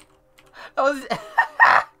that? That was...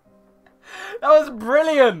 That was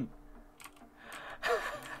brilliant.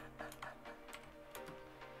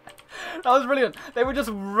 That was brilliant. They were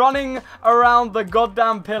just running around the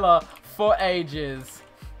goddamn pillar for ages.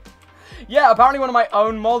 Yeah, apparently one of my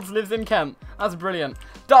own mods lives in Kent. That's brilliant.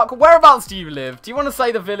 Duck, whereabouts do you live? Do you want to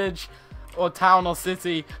say the village or town or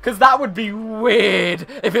city? Because that would be weird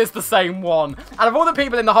if it's the same one. Out of all the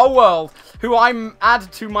people in the whole world who I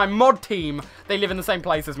add to my mod team, they live in the same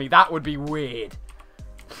place as me. That would be weird.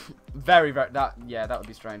 Very, yeah, that would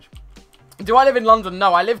be strange. Do I live in London?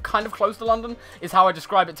 No, I live kind of close to London, is how I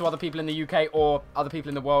describe it to other people in the UK or other people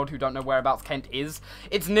in the world who don't know whereabouts Kent is.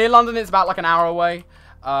 It's near London, it's about like an hour away,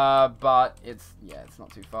 but it's, yeah, it's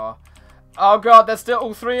not too far. Oh God, they're still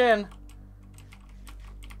all 3 in.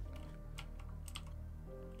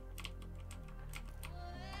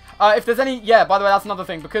 If there's any... Yeah, by the way, that's another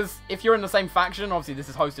thing. Because if you're in the same faction... Obviously, this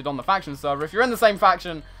is hosted on the faction server. If you're in the same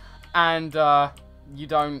faction and you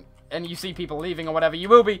don't... And you see people leaving or whatever, you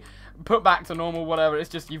will be put back to normal, whatever. It's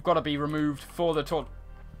just you've got to be removed for the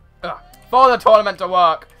tournament to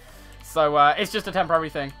work. So, it's just a temporary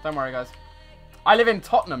thing. Don't worry, guys. I live in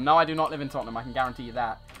Tottenham. No, I do not live in Tottenham. I can guarantee you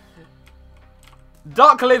that.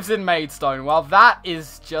 Duck lives in Maidstone. Well, that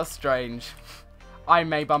is just strange. I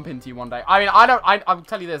may bump into you one day. I mean, I'll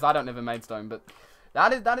tell you this. I don't live in Maidstone, but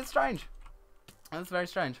that is strange. That's very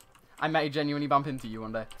strange. I may genuinely bump into you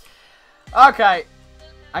one day. Okay.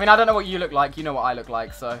 I mean, I don't know what you look like. You know what I look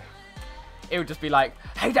like, so... It would just be like,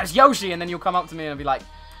 hey, that's Yoshi! And then you'll come up to me and be like,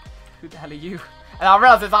 who the hell are you? And I'll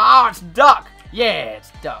realize it's like, oh, it's Duck! Yeah,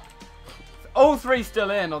 it's Duck. All three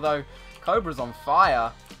still in, although Cobra's on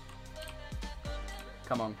fire.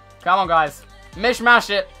 Come on. Come on, guys. Mishmash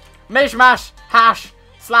it. Mishmash. Hash.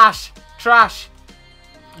 Slash. Trash.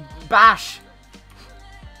 Bash.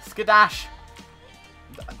 Skadash.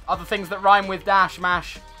 Other things that rhyme with dash,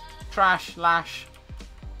 mash. Trash. Lash.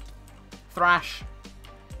 Thrash.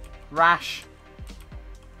 Rash.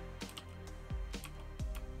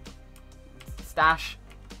 Stash.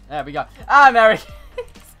 There we go. Ah, there he is.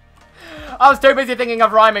 I was too busy thinking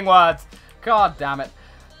of rhyming words. God damn it.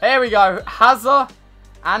 Here we go. Hazza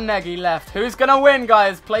and Negi left. Who's going to win,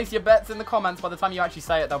 guys? Place your bets in the comments. By the time you actually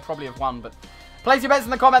say it, they'll probably have won. But place your bets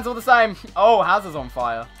in the comments all the same. Oh, Hazza's on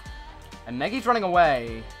fire. And Negi's running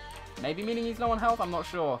away. Maybe meaning he's low on health? I'm not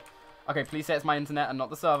sure. Okay, please say it's my internet and not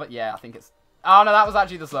the server. Yeah, I think it's... Oh, no, that was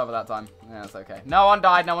actually the server that time. Yeah, it's okay. No one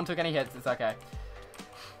died. No one took any hits. It's okay.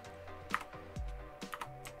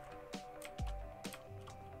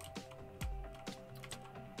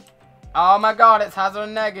 Oh my god, it's Hazza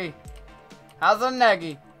and Negi. Hazza and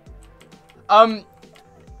Negi.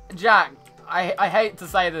 Jack, I hate to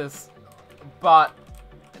say this, but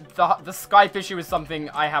the Skype issue is something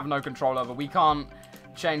I have no control over. We can't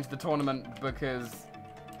change the tournament because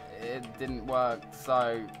it didn't work,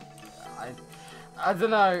 so I don't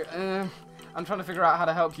know. I'm trying to figure out how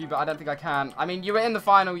to help you, but I don't think I can. I mean, you were in the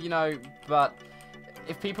final, you know, but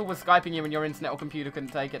if people were Skyping you and your internet or computer couldn't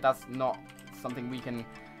take it, that's not something we can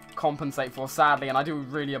compensate for, sadly, and I do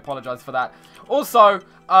really apologize for that. Also,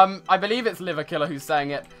 I believe it's Liver Killer who's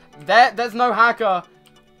saying it. There's no hacker.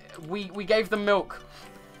 We gave them milk.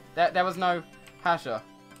 There was no hasher.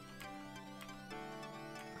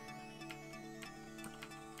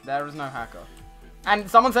 There is no hacker. And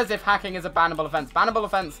someone says if hacking is a bannable offense. Bannable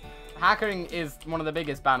offense. Hacking is one of the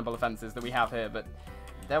biggest bannable offenses that we have here, but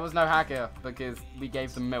there was no hacker because we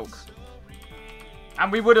gave them milk.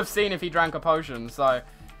 And we would have seen if he drank a potion, so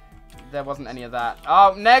there wasn't any of that.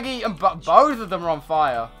 Oh, Negi and both of them are on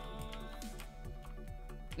fire.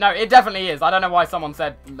 No, it definitely is. I don't know why someone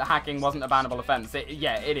said the hacking wasn't a bannable offense.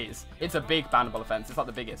 Yeah, it is. It's a big bannable offense. It's like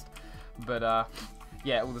the biggest. But,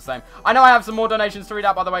 yeah, all the same. I know I have some more donations to read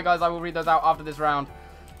out, by the way, guys. I will read those out after this round.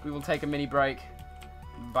 We will take a mini break,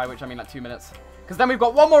 by which I mean like 2 minutes. Because then we've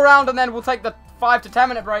got one more round, and then we'll take the 5 to 10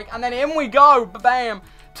 minute break, and then in we go, bam,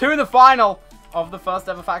 to the final of the first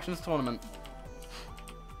ever Factions tournament.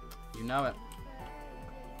 You know it.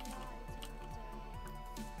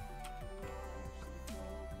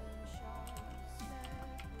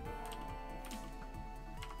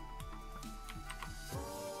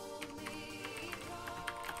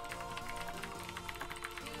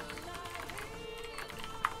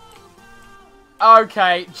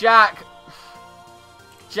 Okay, Jack.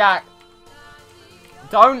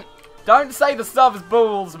 Don't say the server's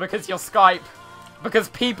balls because you're Skype. Because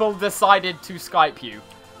people decided to Skype you.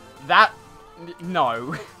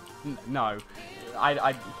 No. No.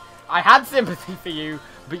 I had sympathy for you,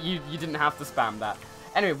 but you didn't have to spam that.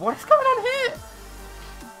 Anyway, what is going on here?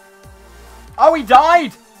 Oh, he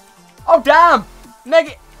died! Oh, damn!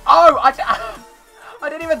 Negi... Oh, I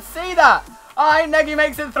didn't even see that! Oh, Negi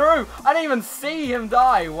makes it through! I didn't even see him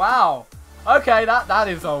die! Wow! Okay, that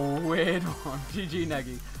is a weird one. GG,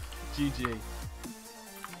 Negi. GG.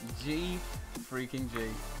 G freaking G.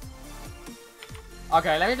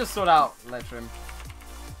 Okay, let me just sort out Letrim.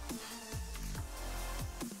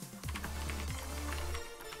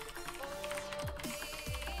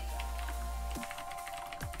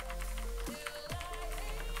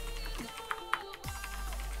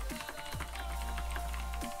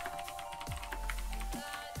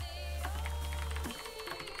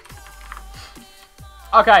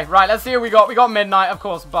 Okay, right, let's see who we got. We got Midnight, of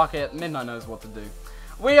course, Bucket. Midnight knows what to do.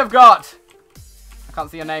 We have got... I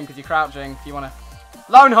can't see your name because you're crouching. If you want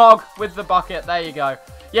to... Lone Hog with the bucket. There you go.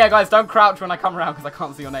 Yeah, guys, don't crouch when I come around because I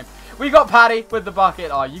can't see your name. We got Patty with the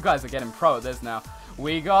bucket. Oh, you guys are getting pro at this now.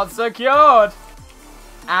 We got Secured.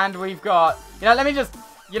 And we've got... You know, let me just...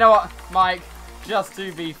 You know what, Mike? Just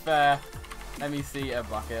to be fair, let me see a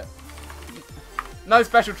bucket. No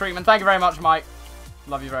special treatment. Thank you very much, Mike.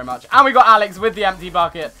 Love you very much. And we got Alex with the empty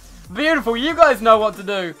bucket. Beautiful. You guys know what to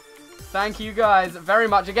do. Thank you guys very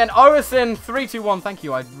much. Again, Orison321. Thank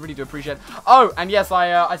you. I really do appreciate it. Oh, and yes,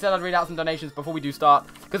 I said I'd read out some donations before we do start.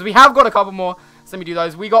 Because we have got a couple more. So let me do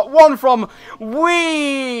those. We got one from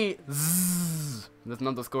Weez. There's an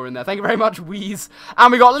underscore in there. Thank you very much, Weez.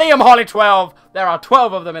 And we got Liam Holly 12. There are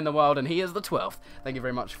 12 of them in the world, and he is the 12th. Thank you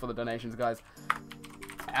very much for the donations, guys.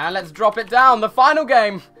 And let's drop it down. The final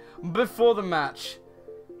game before the match.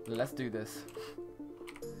 Let's do this.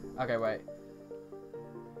 Okay, wait.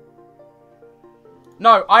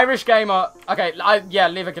 No, Irish Gamer. Okay, yeah,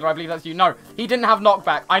 Liver Killer, I believe that's you. No, he didn't have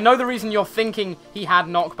knockback. I know the reason you're thinking he had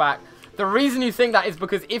knockback. The reason you think that is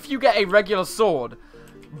because if you get a regular sword,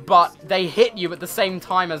 but they hit you at the same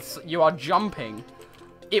time as you are jumping,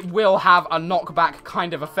 it will have a knockback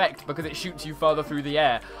kind of effect because it shoots you further through the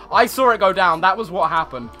air. I saw it go down. That was what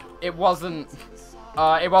happened. It wasn't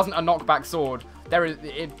a knockback sword.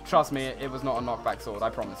 Trust me, it was not a knockback sword. I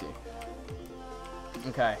promise you.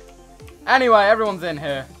 Okay. Anyway, everyone's in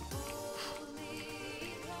here.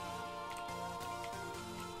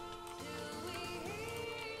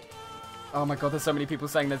 Oh my god, there's so many people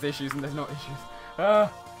saying there's issues and there's not issues.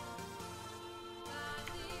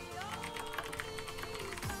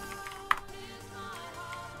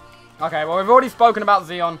 Okay, well, we've already spoken about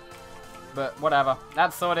Xeon, but whatever.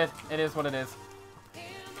 That's sorted. It is what it is.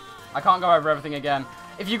 I can't go over everything again.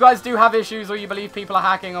 If you guys do have issues or you believe people are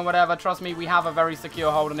hacking or whatever, trust me, we have a very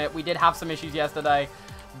secure hold on it. We did have some issues yesterday,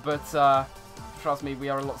 but trust me, we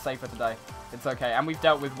are a lot safer today. It's okay, and we've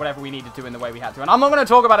dealt with whatever we needed to in the way we had to. And I'm not going to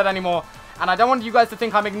talk about it anymore, and I don't want you guys to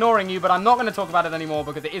think I'm ignoring you, but I'm not going to talk about it anymore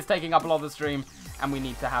because it is taking up a lot of the stream, and we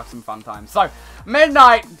need to have some fun time. So,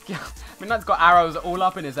 Midnight! Midnight's got arrows all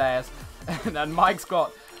up in his ass, and Mike's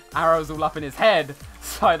got arrows all up in his head.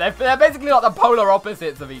 So, they're basically like the polar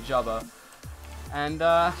opposites of each other. And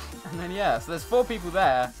then, yeah, so there's 4 people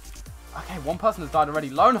there. Okay, one person has died already.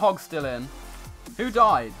 Lone Hog's still in. Who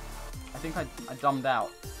died? I think I dumbed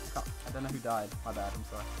out. I don't know who died. My bad, I'm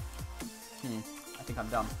sorry. I think I'm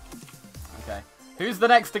dumb. Okay. Who's the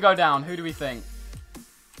next to go down? Who do we think?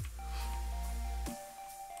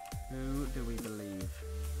 Who do we believe?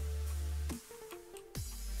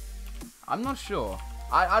 I'm not sure.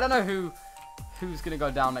 I don't know who's gonna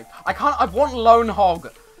go down next. I want Lone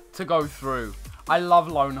Hog to go through. I love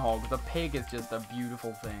Lone Hog. The pig is just a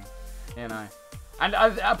beautiful thing. You know. And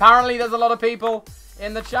apparently there's a lot of people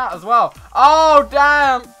in the chat as well. Oh,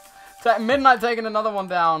 damn! Midnight taking another one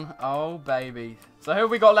down. Oh, baby. So who have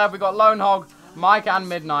we got left? We got Lone Hog, Mike, and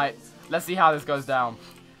Midnight. Let's see how this goes down.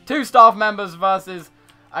 2 staff members versus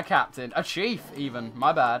a captain. A chief, even.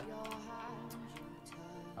 My bad.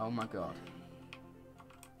 Oh, my God.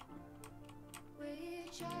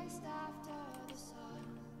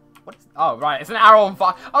 What is... Oh, right. It's an arrow on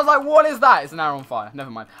fire. I was like, what is that? It's an arrow on fire. Never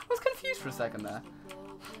mind. I was confused for a second there.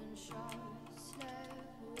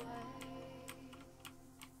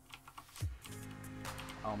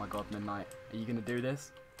 Oh my god, Midnight. Are you gonna do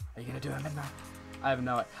this? Are you gonna do it, Midnight? I have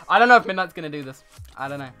no idea. I don't know if Midnight's gonna do this. I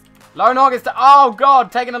don't know. Lone Hog is... Oh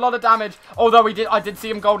god, taking a lot of damage. Although I did see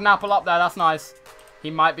him golden apple up there. That's nice.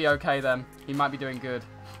 He might be okay then. He might be doing good.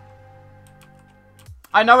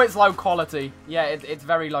 I know it's low quality. Yeah, it's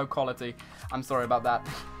very low quality. I'm sorry about that.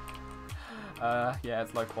 Yeah,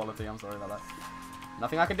 it's low quality. I'm sorry about that.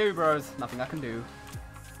 Nothing I can do, bros. Nothing I can do.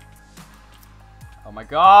 Oh my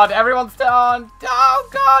god, everyone's down. Oh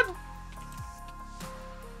god.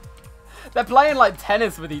 They're playing like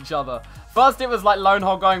tennis with each other. First it was like Lone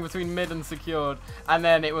Hog going between mid and secured. And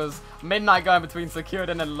then it was Midnight going between secured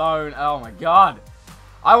and then lone. Oh my god.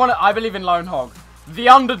 I believe in Lone Hog. The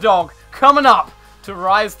underdog coming up to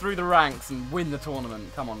rise through the ranks and win the tournament.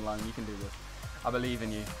 Come on, Lone, you can do this. I believe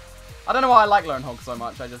in you. I don't know why I like Lone Hog so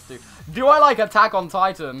much. I just do. Do I like Attack on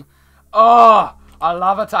Titan? Oh, I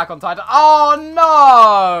love Attack on Titan. Oh,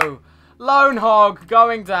 no! Lone Hog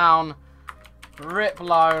going down. Rip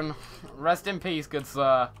Lone. Rest in peace, good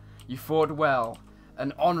sir. You fought well.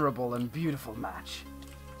 An honorable and beautiful match.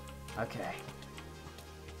 Okay.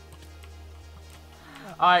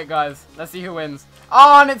 Alright, guys. Let's see who wins.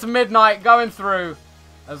 Oh, and it's Midnight going through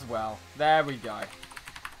as well. There we go.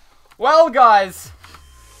 Well, guys.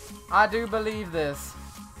 I do believe this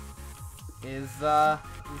is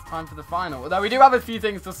time for the final. Although we do have a few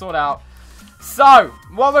things to sort out. So,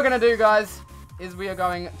 what we're going to do, guys, is we are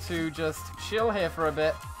going to just chill here for a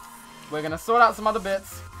bit. We're going to sort out some other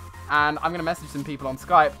bits. And I'm going to message some people on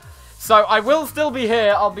Skype. So, I will still be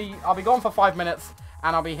here. I'll be gone for 5 minutes.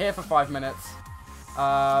 and I'll be here for 5 minutes.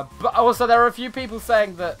 But also, there are a few people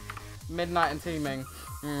saying that midnight and teaming.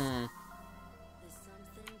 Is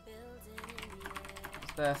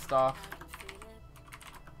there stuff?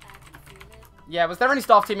 Yeah, was there any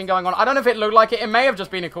staff teaming going on? I don't know if it looked like it. It may have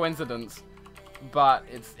just been a coincidence. But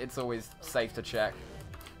it's always safe to check.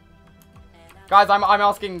 Guys, I'm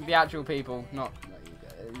asking the actual people, not,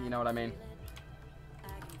 you know what I mean.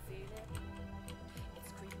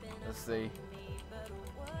 Let's see.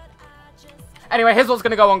 Anyway, here's what's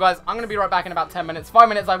going to go on, guys. I'm going to be right back in about 10 minutes. 5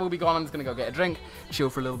 minutes, I will be gone. I'm just going to go get a drink, chill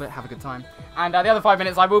for a little bit, have a good time. And the other 5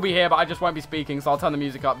 minutes, I will be here, but I just won't be speaking, so I'll turn the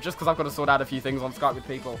music up, just because I've got to sort out a few things on Skype with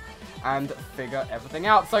people and figure everything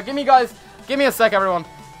out. So give me a sec, everyone.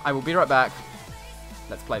 I will be right back.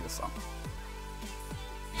 Let's play this song.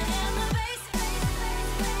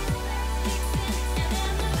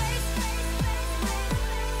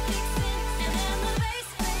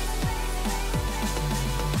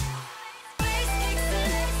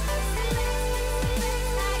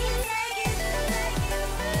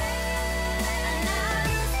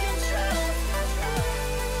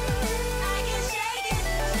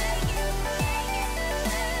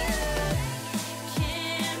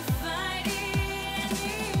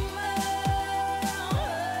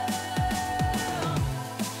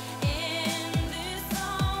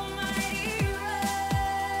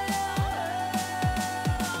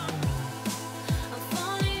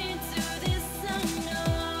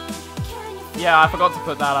 Yeah, I forgot to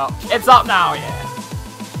put that up. It's up now, yeah.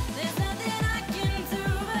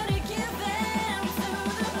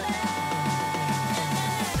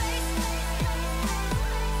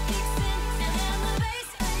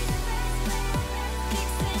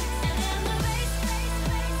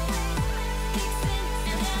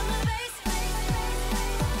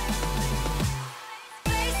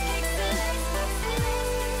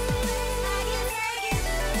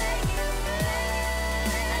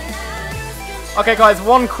 Okay, guys,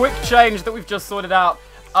 one quick change that we've just sorted out.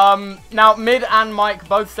 Now, Mid and Mike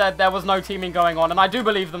both said there was no teaming going on, and I do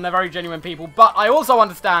believe them. They're very genuine people. But I also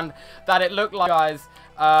understand that it looked like, guys,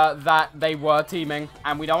 that they were teaming,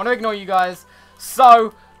 and we don't want to ignore you guys.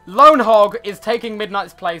 So, Lone Hog is taking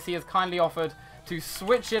Midnight's place. He has kindly offered to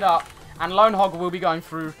switch it up, and Lone Hog will be going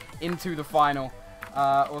through into the final.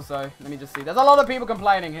 Also, let me just see. There's a lot of people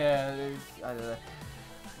complaining here.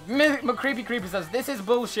 Creepy Creeper says, this is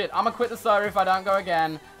bullshit. I'ma quit the server if I don't go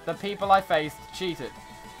again. The people I faced cheated.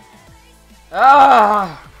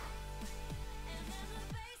 Ah!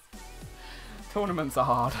 Tournaments are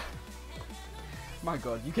hard. My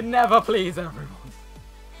god, you can never please everyone.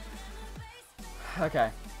 Okay.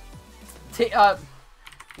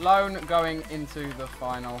 Lone going into the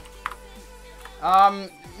final.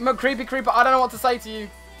 Creepy Creeper, I don't know what to say to you.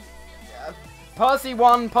 Percy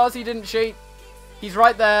won. Percy didn't cheat. He's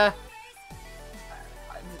right there.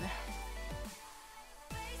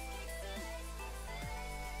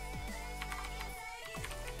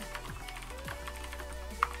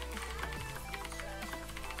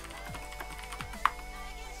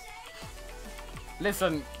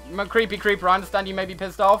 Listen, Creepy Creeper, I understand you may be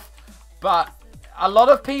pissed off, but a lot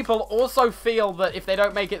of people also feel that if they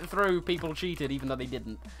don't make it through, people cheated, even though they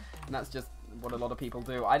didn't. And that's just what a lot of people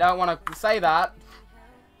do. I don't want to say that.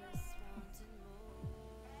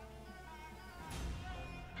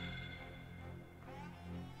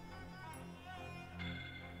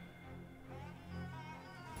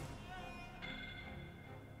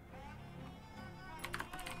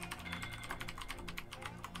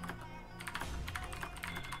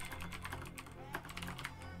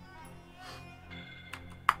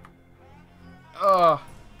 Ugh.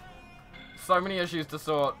 So many issues to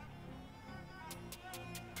sort.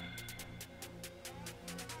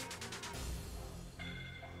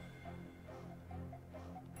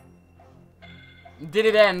 Did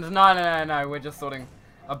it end? No. We're just sorting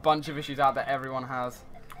a bunch of issues out that everyone has.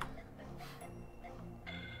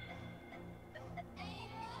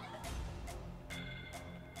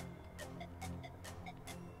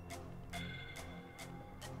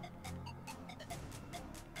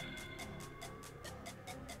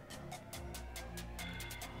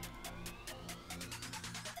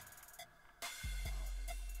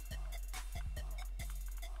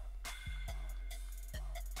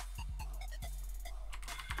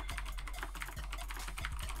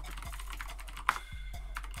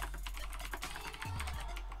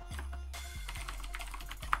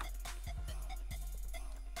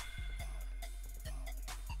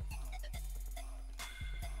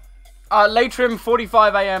 Latrim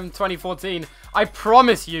 45 AM 2014. I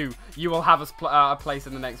promise you, you will have a place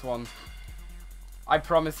in the next one. I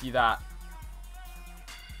promise you that.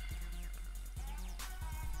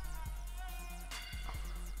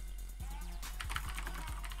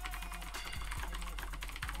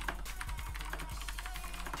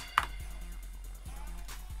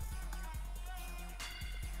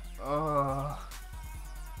 Ugh.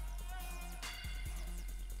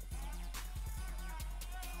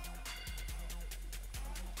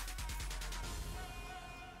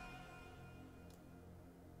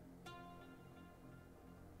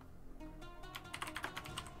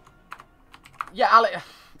 Yeah,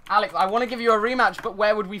 Alex, I want to give you a rematch, but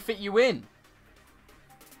where would we fit you in?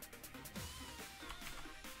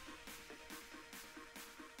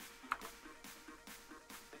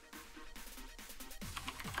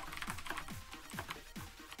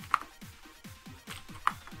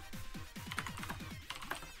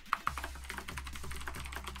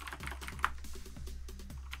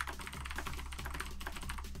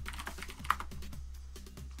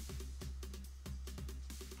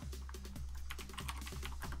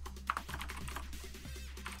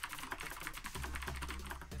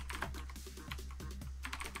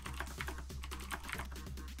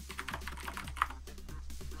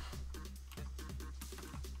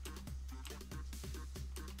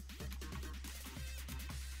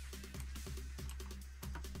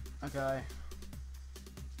 Okay.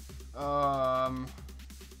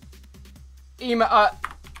 Email.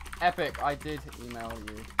 Epic. I did email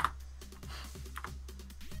you.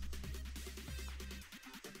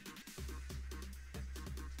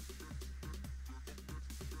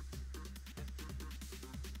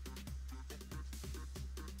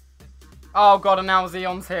 Oh god, and now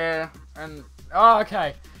Xeon's here, and oh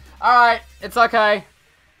okay, all right, it's okay,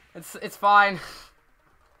 it's fine,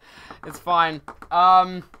 it's fine.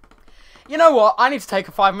 You know what? I need to take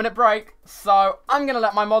a 5-minute break, so I'm gonna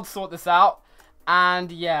let my mods sort this out, and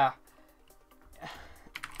yeah.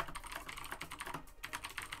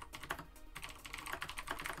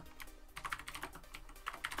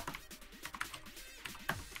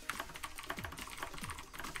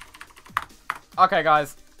 Okay,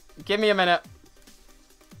 guys, give me a minute.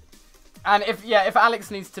 And if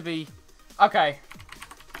Alex needs to be, okay.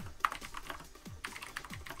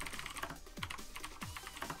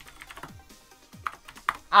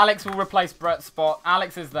 Alex will replace Brett's spot.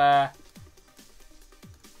 Alex is there.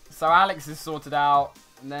 So Alex is sorted out.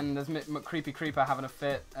 And then there's Creepy Creeper having a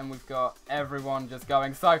fit. And we've got everyone just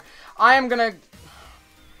going. So I am going to...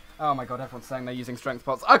 Oh my god, everyone's saying they're using strength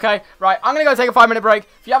pots. Okay, right. I'm going to go take a 5-minute break.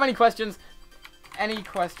 If you have any questions,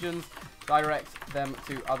 direct them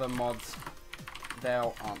to other mods.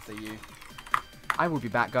 They'll answer you. I will be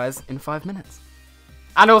back, guys, in 5 minutes.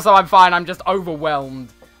 And also, I'm fine. I'm just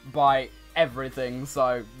overwhelmed by everything.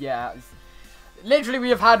 So, yeah. Literally, we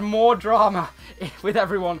have had more drama with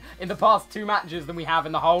everyone in the past 2 matches than we have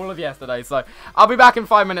in the whole of yesterday. So, I'll be back in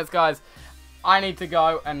 5 minutes, guys. I need to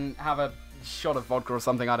go and have a shot of vodka or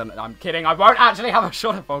something. I don't know. I'm kidding. I won't actually have a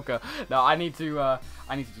shot of vodka. No, I need to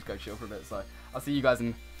just go chill for a bit. So, I'll see you guys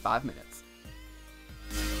in 5 minutes.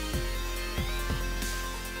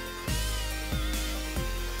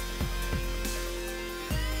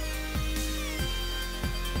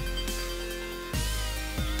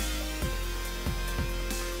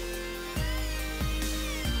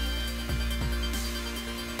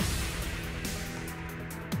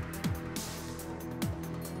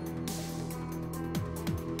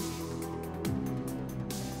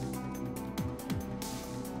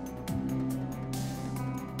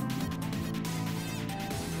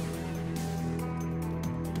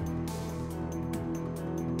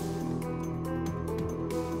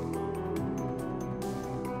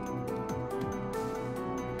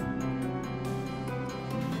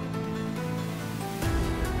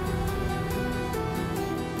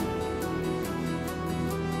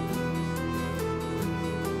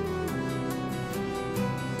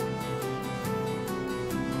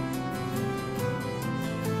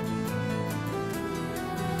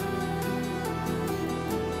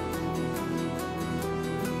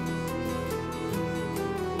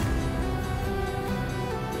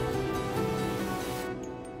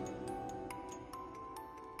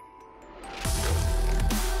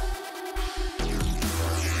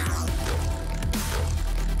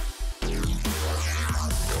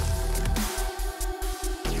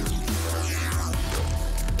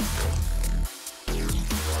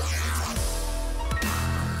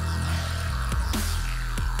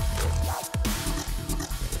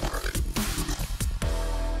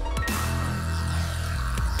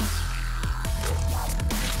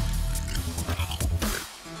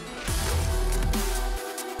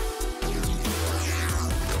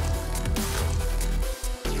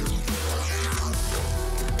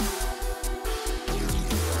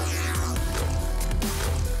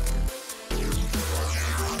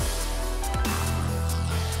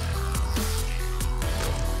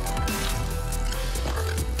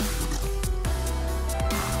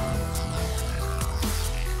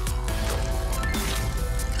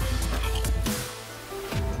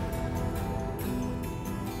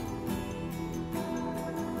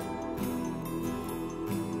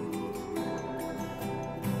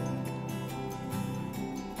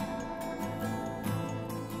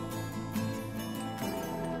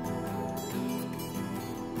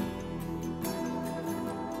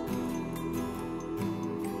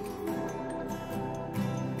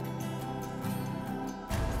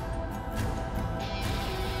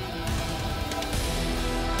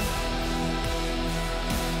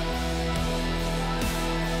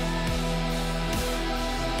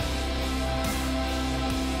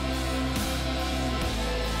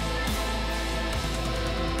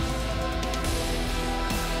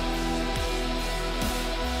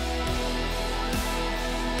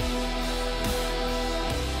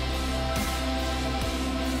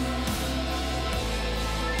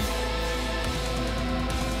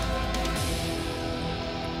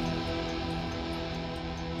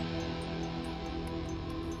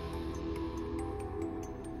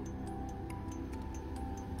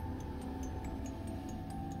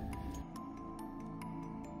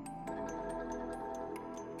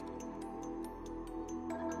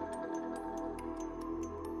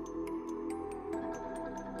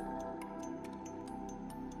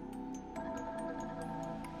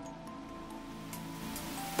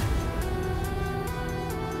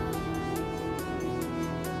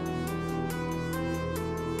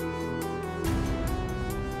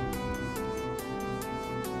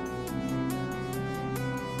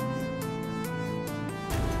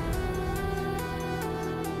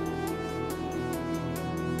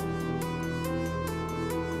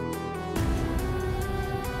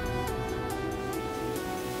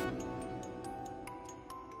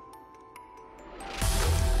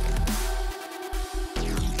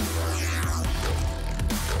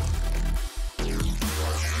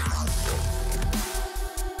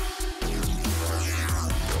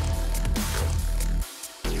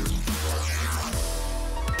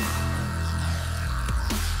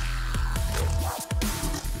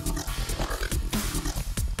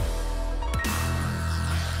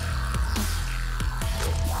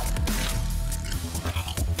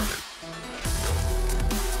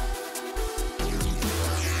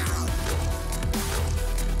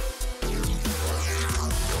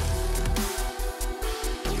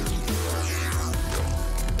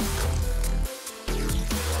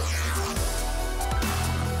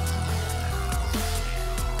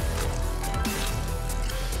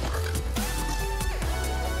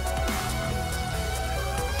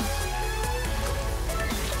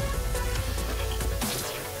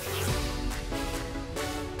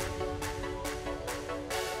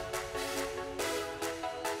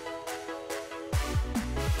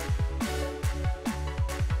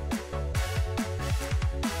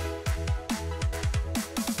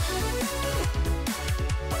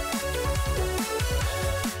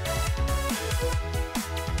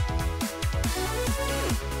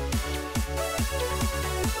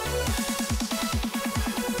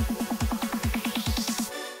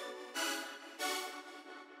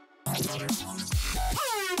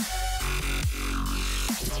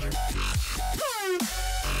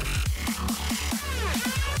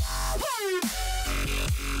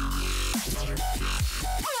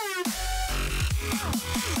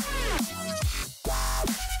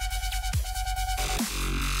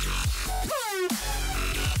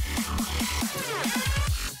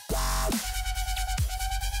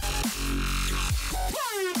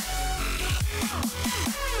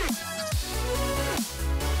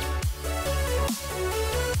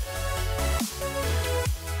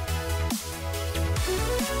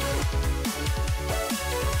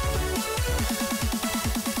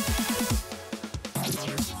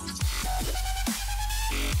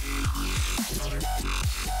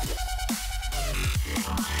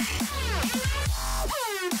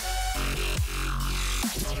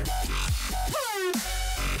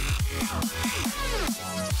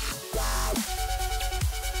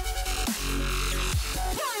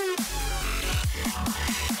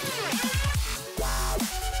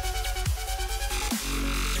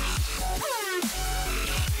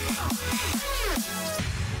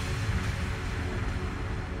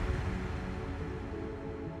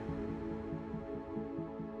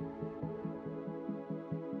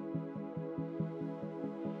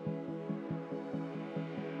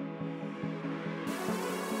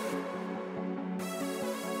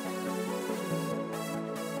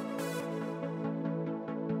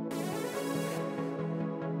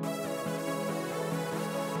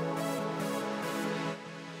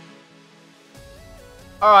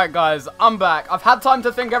 Alright guys, I'm back. I've had time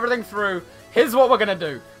to think everything through. Here's what we're gonna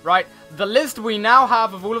do, right? The list we now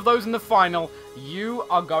have of all of those in the final, you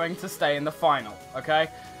are going to stay in the final, okay?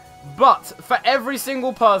 But for every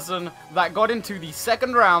single person that got into the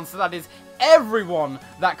second round, so that is everyone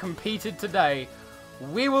that competed today,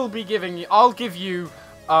 we will be giving you, I'll give you,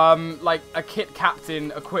 like a kit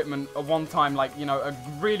captain equipment, a one-time, like, you know, a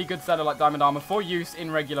really good set of like diamond armor for use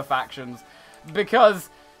in regular factions.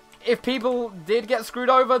 Because if people did get screwed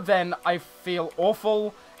over, then I feel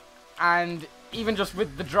awful, and even just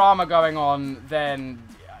with the drama going on, then,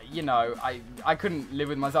 you know, I couldn't live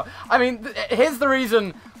with myself. I mean, here's the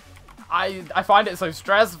reason I find it so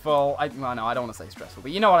stressful. Well, no, I don't want to say stressful,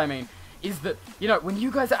 but you know what I mean, is that, you know, when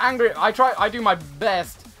you guys are angry, I do my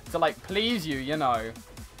best to, like, please you, you know,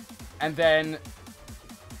 and then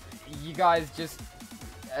you guys just...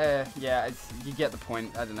 yeah, you get the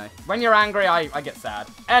point. I don't know. When you're angry, I get sad.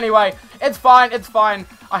 Anyway, it's fine. It's fine.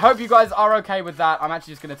 I hope you guys are okay with that. I'm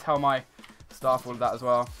actually just going to tell my staff all of that as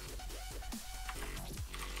well.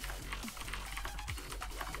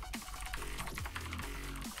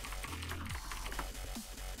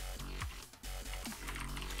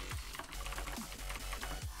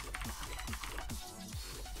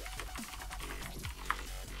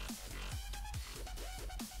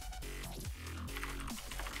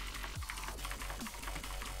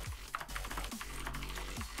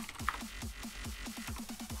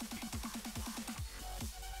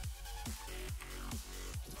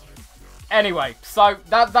 Anyway, so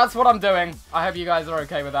that's what I'm doing. I hope you guys are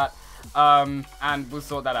okay with that. And we'll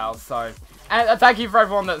sort that out. So, and thank you for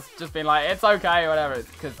everyone that's just been like, it's okay or whatever.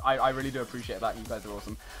 Because I really do appreciate that. You guys are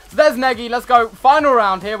awesome. So there's Negi. Let's go. Final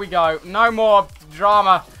round. Here we go. No more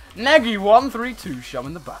drama. Negi 132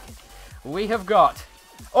 showing the bucket. We have got...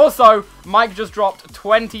 Also, Mike just dropped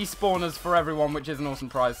 20 spawners for everyone, which is an awesome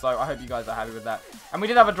prize. So I hope you guys are happy with that. And we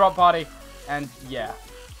did have a drop party. And yeah.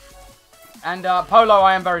 And, Polo,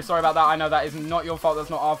 I am very sorry about that. I know that is not your fault. That's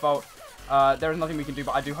not our fault. There is nothing we can do,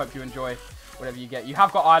 but I do hope you enjoy whatever you get. You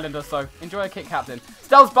have got Islander, so enjoy a kit captain.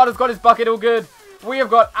 Stealth Butter's got his bucket all good. We have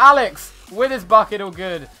got Alex with his bucket all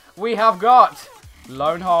good. We have got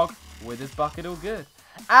Lone Hog with his bucket all good.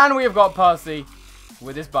 And we have got Percy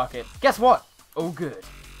with his bucket. Guess what? All good.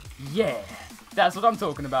 Yeah. That's what I'm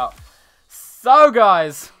talking about. So,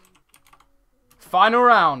 guys. Final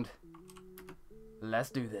round. Let's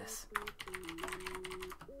do this.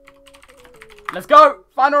 Let's go!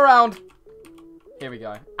 Final round! Here we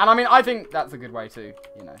go. And I mean, I think that's a good way to,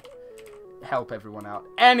 you know, help everyone out.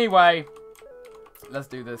 Anyway, let's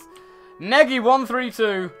do this. Negi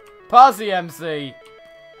 132, Percy MC,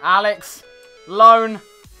 Alex, Lone,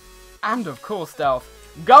 and of course Stealth,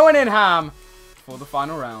 going in ham for the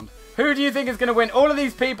final round. Who do you think is going to win? All of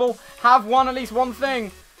these people have won at least one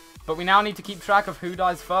thing, but we now need to keep track of who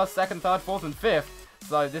dies first, second, third, fourth, and fifth.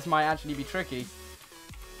 So this might actually be tricky.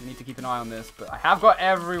 We need to keep an eye on this, but I have got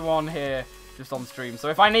everyone here just on stream. So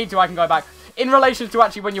if I need to, I can go back. In relation to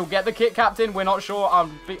actually when you'll get the kit captain, we're not sure.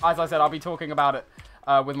 As I said, I'll be talking about it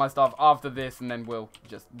with my staff after this, and then we'll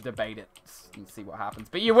just debate it and see what happens.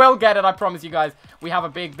 But you will get it, I promise you guys. We have a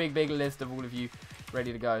big, big, big list of all of you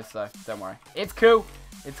ready to go, so don't worry. It's cool.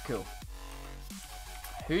 It's cool.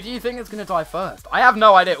 Who do you think is going to die first? I have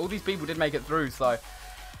no idea. All these people did make it through, so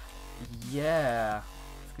yeah.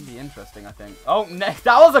 It's going to be interesting, I think. Oh, that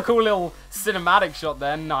was a cool little cinematic shot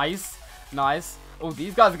there. Nice. Nice. Oh,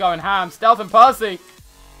 these guys are going ham. Stealth and Percy.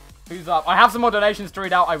 Who's up? I have some more donations to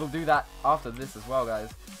read out. I will do that after this as well,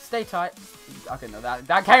 guys. Stay tight. Okay, no,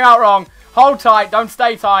 that came out wrong. Hold tight. Don't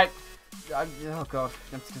stay tight. Oh, God.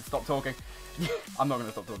 I'm just going to stop talking. I'm not going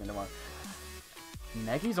to stop talking, don't worry.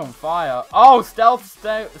 Neggy's on fire. Oh, Stealth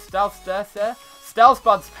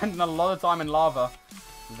Spud's spending a lot of time in lava.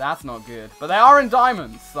 That's not good. But they are in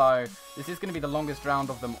diamonds, so this is going to be the longest round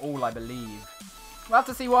of them all, I believe. We'll have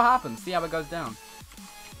to see what happens. See how it goes down.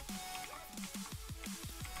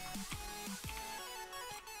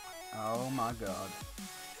 Oh, my God.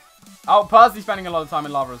 Oh, Percy's spending a lot of time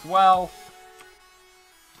in lava as well.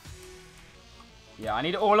 Yeah, I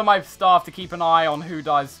need all of my staff to keep an eye on who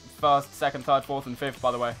dies first, second, third, fourth, and fifth,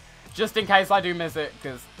 by the way. Just in case I do miss it,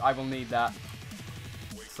 because I will need that.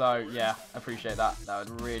 So, yeah, appreciate that. That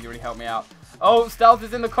would really, really help me out. Oh, Stealth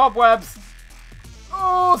is in the cobwebs.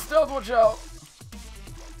 Oh, Stealth, watch out.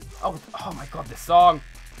 Oh my God, this song.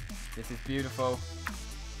 This is beautiful.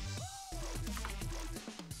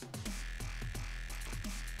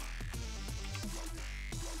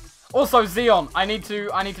 Also, Xeon, I need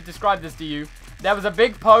to describe this to you. There was a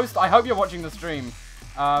big post. I hope you're watching the stream.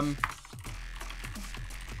 Okay,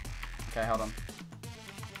 hold on.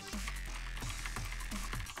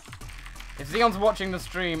 If Xeon's watching the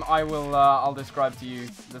stream, I'll describe to you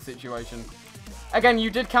the situation. Again, you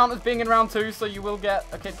did count as being in round 2, so you will get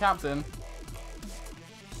a kid captain.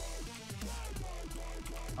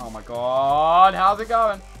 Oh my God, how's it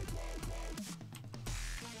going?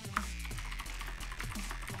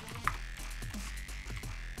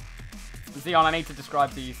 Xeon, I need to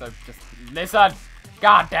describe to you, so just listen.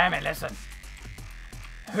 God damn it, listen.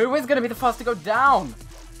 Who is going to be the first to go down?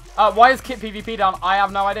 Why is Kit PvP down? I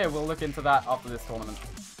have no idea. We'll look into that after this tournament.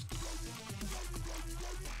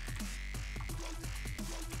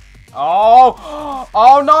 Oh!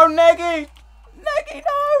 Oh no, Neggy! Neggy,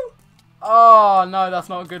 no! Oh no, that's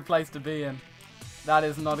not a good place to be in. That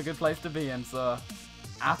is not a good place to be in, sir.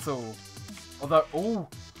 At all. Although, oh!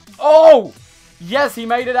 Oh! Yes, he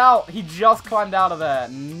made it out. He just climbed out of there.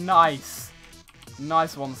 Nice.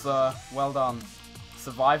 Nice one, sir. Well done.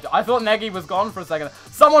 Survived. I thought Neggy was gone for a second.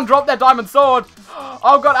 Someone dropped their diamond sword.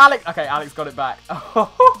 Oh, God, Alex. Okay, Alex got it back.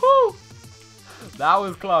 That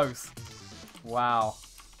was close. Wow.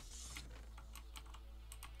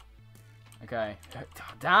 Okay.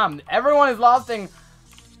 Damn. Everyone is lasting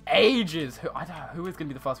ages. Who is going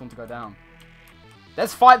to be the first one to go down?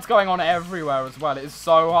 There's fights going on everywhere as well. It is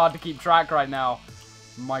so hard to keep track right now.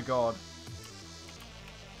 My God.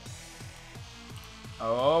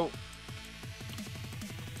 Oh.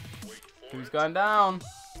 Who's going down?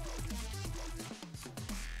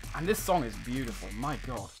 And this song is beautiful. My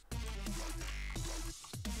God.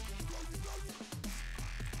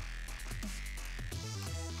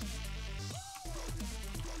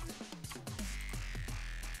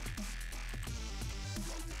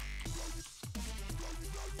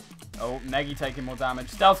 Oh, Neggy taking more damage.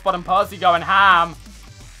 Stealth Spot and Percy going ham.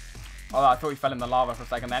 Oh, I thought he fell in the lava for a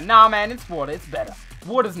second there. Nah, man, it's water. It's better.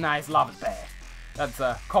 Water's nice. Lava's bad. That's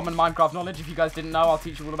common Minecraft knowledge. If you guys didn't know, I'll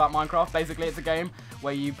teach you all about Minecraft. Basically, it's a game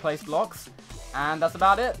where you place blocks. And that's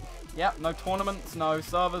about it. Yep, no tournaments, no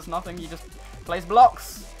servers, nothing. You just place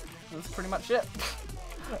blocks. That's pretty much it.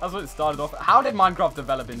 That's what it started off. How did Minecraft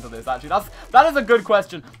develop into this, actually? That is a good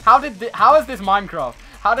question. How is this Minecraft?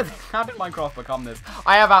 How did Minecraft become this?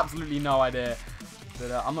 I have absolutely no idea.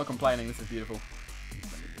 But I'm not complaining. This is beautiful. Let me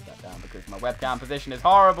put that down because my webcam position is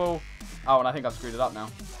horrible. Oh, and I think I've screwed it up now.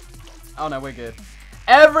 Oh, no, we're good.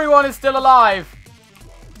 Everyone is still alive.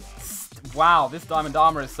 Wow, this diamond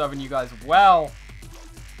armor is serving you guys well.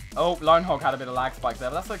 Oh, Lone Hog had a bit of lag spike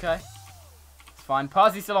there, but that's okay. It's fine.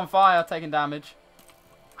 Percy's still on fire, taking damage.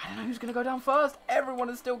 I don't know who's going to go down first. Everyone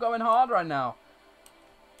is still going hard right now.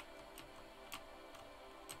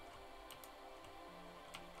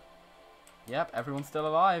 Yep, everyone's still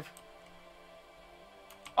alive.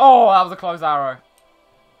 Oh, that was a close arrow.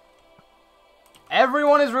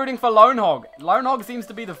 Everyone is rooting for Lone Hog. Lone Hog seems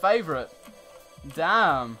to be the favorite.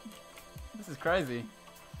 Damn. This is crazy.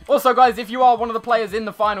 Also, guys, if you are one of the players in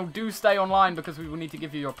the final, do stay online because we will need to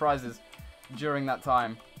give you your prizes during that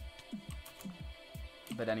time.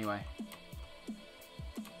 But anyway.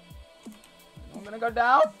 I'm going to go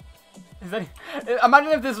down.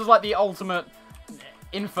 Imagine if this was like the ultimate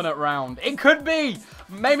infinite round. It could be.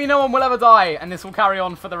 Maybe no one will ever die, and this will carry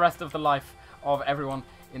on for the rest of the life of everyone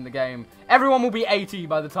in the game. Everyone will be 80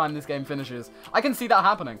 by the time this game finishes. I can see that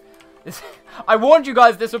happening. I warned you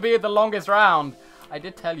guys this would be the longest round. I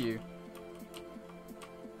did tell you.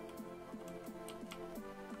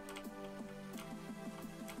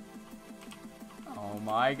 Oh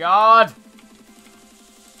my god.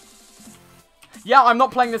 Yeah, I'm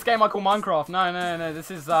not playing this game I call Minecraft. No. This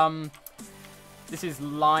is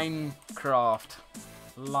Limecraft.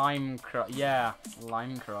 Limecraft. Yeah,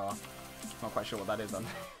 Limecraft. Not quite sure what that is then.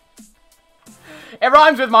 It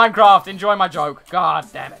rhymes with Minecraft. Enjoy my joke. God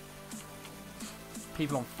damn it.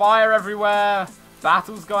 People on fire everywhere.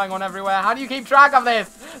 Battles going on everywhere. How do you keep track of this?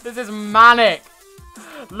 This is manic.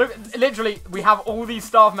 Look, literally, we have all these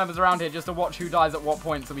staff members around here just to watch who dies at what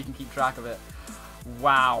point so we can keep track of it.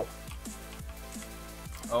 Wow.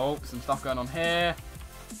 Oh, some stuff going on here.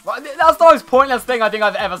 That's the most pointless thing I think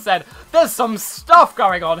I've ever said. There's some stuff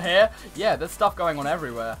going on here. Yeah, there's stuff going on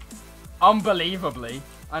everywhere. Unbelievably.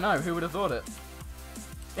 I know, who would have thought it?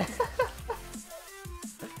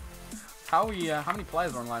 How many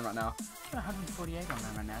players are online right now? 148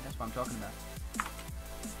 online right now, that's what I'm talking about.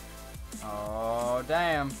 Oh,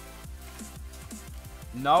 damn.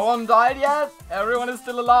 No one died yet? Everyone is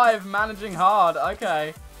still alive, managing hard.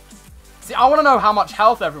 Okay. See, I want to know how much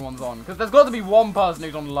health everyone's on, because there's got to be one person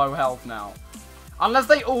who's on low health now. Unless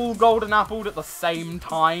they all golden appled at the same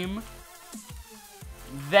time,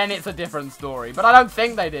 then it's a different story. But I don't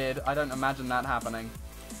think they did. I don't imagine that happening.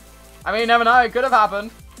 I mean, you never know. It could have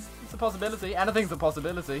happened. It's a possibility. Anything's a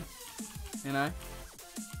possibility. You know?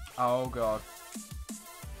 Oh, God.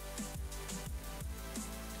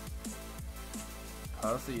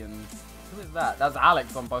 Percy and... who is that? That's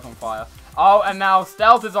Alex both on fire. Oh, and now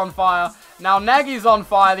Stealth is on fire. Now Negi's on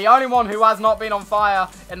fire. The only one who has not been on fire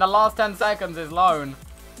in the last 10 seconds is Lone.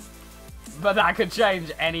 But that could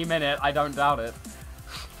change any minute. I don't doubt it.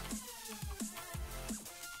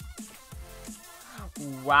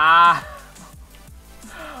 Wow.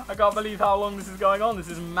 I can't believe how long this is going on. This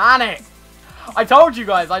is manic. I told you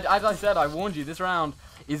guys. As I said, I warned you. This round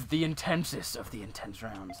is the intensest of the intense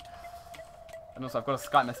rounds. And also, I've got a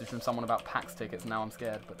Skype message from someone about PAX tickets. Now I'm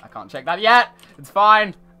scared, but I can't check that yet. It's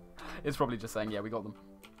fine. It's probably just saying, yeah, we got them.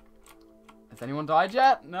 Has anyone died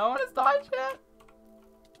yet? No one has died yet?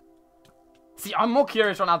 See, I'm more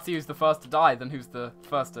curious right now to see who's the first to die than who's the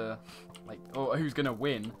first to, like, or who's going to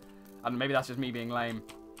win. And maybe that's just me being lame.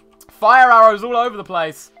 Fire arrows all over the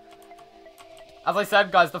place. As I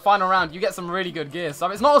said, guys, the final round, you get some really good gear. So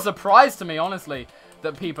it's not a surprise to me, honestly,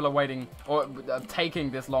 that people are waiting or taking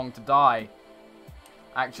this long to die.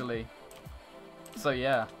 Actually. So,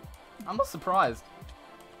 yeah. I'm not surprised.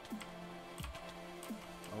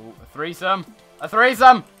 Oh, a threesome. A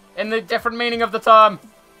threesome! In the different meaning of the term.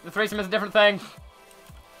 The threesome is a different thing.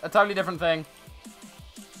 A totally different thing.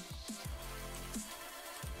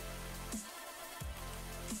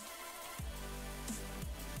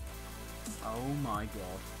 Oh my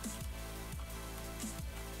god.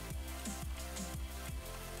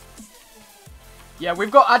 Yeah,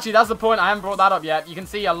 we've got... actually, that's the point. I haven't brought that up yet. You can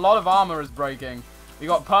see a lot of armor is breaking. We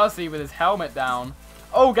got Percy with his helmet down.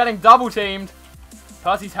 Oh, getting double teamed.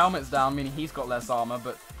 Percy's helmet's down, meaning he's got less armor.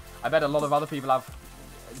 But I bet a lot of other people have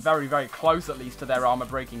very, very close, at least, to their armor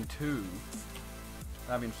breaking too.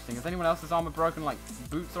 That'd be interesting. Is anyone else's armor broken, like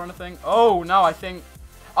boots or anything? Oh, no, I think...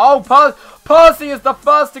 oh, Percy is the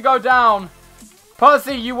first to go down.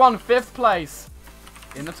 Percy, you won 5th place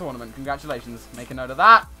in the tournament. Congratulations. Make a note of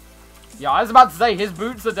that. Yeah, I was about to say his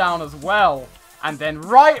boots are down as well. And then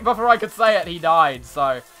right before I could say it, he died.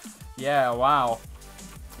 So, yeah, wow.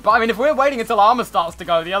 But, I mean, if we're waiting until armor starts to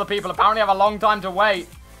go, the other people apparently have a long time to wait.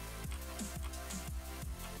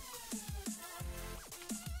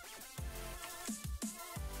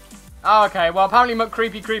 Oh, okay, well, apparently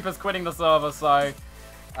McCreepy Creeper's quitting the server, so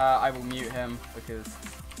I will mute him because...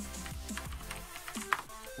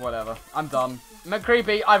 whatever. I'm done.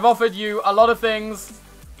 McCreepy, I've offered you a lot of things.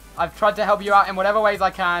 I've tried to help you out in whatever ways I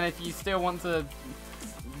can. If you still want to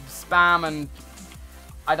spam and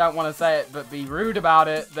I don't want to say it but be rude about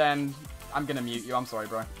it, then I'm going to mute you. I'm sorry,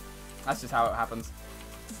 bro. That's just how it happens.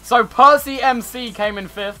 So Percy MC came in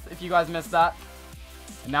 5th, if you guys missed that.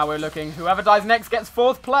 And now we're looking. Whoever dies next gets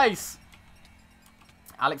 4th place.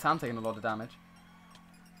 Alex Ham taking a lot of damage.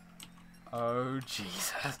 Oh,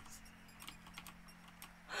 Jesus.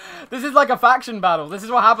 This is like a faction battle. This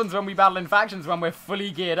is what happens when we battle in factions when we're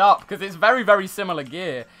fully geared up. Because it's very, very similar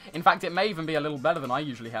gear. In fact, it may even be a little better than I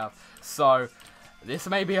usually have. So, this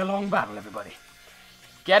may be a long battle, everybody.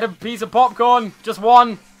 Get a piece of popcorn. Just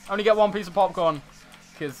one. Only get one piece of popcorn.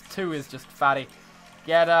 Because 2 is just fatty.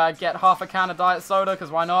 Get half a can of diet soda,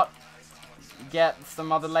 because why not? Get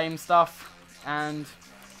some other lame stuff. And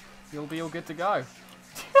you'll be all good to go.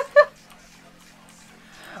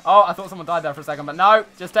 Oh, I thought someone died there for a second, but no,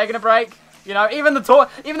 just taking a break. You know, even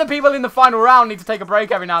the people in the final round need to take a break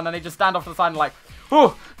every now and then. They just stand off to the side and like,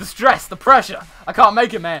 oh, the stress, the pressure. I can't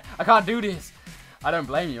make it, man. I can't do this. I don't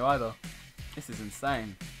blame you either. This is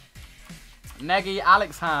insane. Neggy,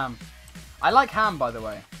 Alex Ham. I like ham, by the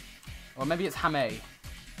way. Or maybe it's ham-a.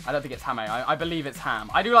 I don't think it's ham-a. I believe it's ham.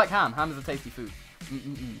 I do like ham. Ham is a tasty food.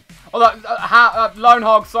 Although, Lone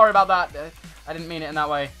Hog, sorry about that. I didn't mean it in that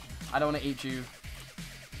way. I don't want to eat you.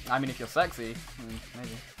 I mean, if you're sexy, maybe,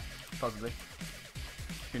 possibly.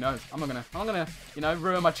 Who knows? I'm not gonna, you know,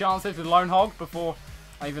 ruin my chances with Lone Hog before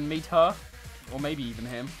I even meet her, or maybe even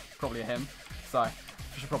him. Probably a him. So I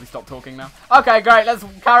should probably stop talking now. Okay, great. Let's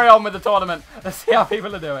carry on with the tournament. Let's see how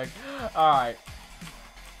people are doing. All right.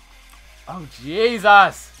 Oh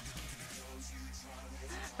Jesus!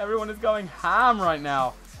 Everyone is going ham right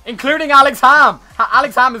now, including Alex Ham.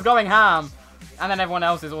 Alex Ham is going ham, and then everyone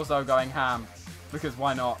else is also going ham. Because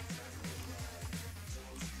why not?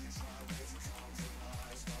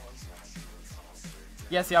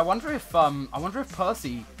 Yeah, see, I wonder if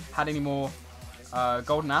Percy had any more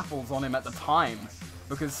golden apples on him at the time.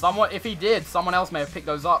 Because if he did, someone else may have picked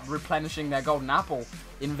those up, replenishing their golden apple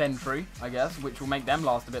inventory, I guess, which will make them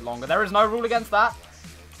last a bit longer. There is no rule against that.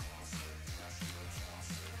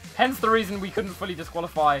 Hence the reason we couldn't fully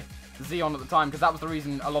disqualify Xeon at the time, because that was the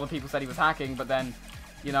reason a lot of people said he was hacking, but then,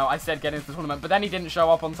 you know, I said get into the tournament, but then he didn't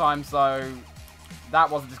show up on time, so that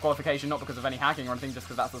was a disqualification, not because of any hacking or anything, just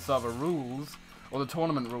because that's the server rules, or the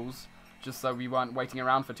tournament rules, just so we weren't waiting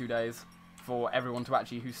around for 2 days for everyone to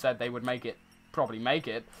actually, who said they would make it, probably make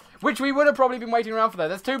it, which we would have probably been waiting around for there.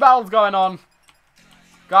 There's 2 battles going on.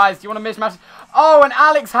 Guys, do you want to mismatch? Oh, and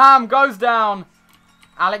Alex Ham goes down.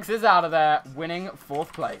 Alex is out of there, winning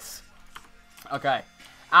 4th place. Okay.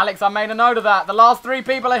 Alex, I made a note of that. The last 3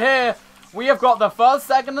 people are here. We have got the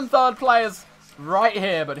 1st, 2nd, and 3rd players right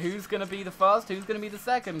here. But who's going to be the 1st, who's going to be the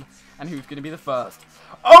 2nd, and who's going to be the 1st?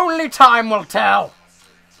 Only time will tell.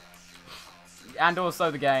 And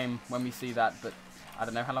also the game when we see that. But I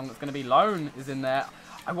don't know how long that's going to be. Lone is in there.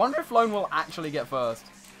 I wonder if Lone will actually get 1st.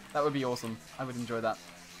 That would be awesome. I would enjoy that.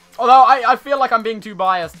 Although I feel like I'm being too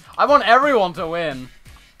biased. I want everyone to win.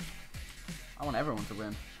 I want everyone to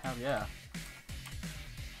win. Hell yeah.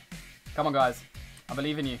 Come on, guys. I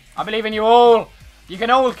believe in you. I believe in you all. You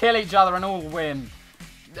can all kill each other and all win.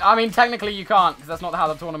 I mean, technically you can't, because that's not how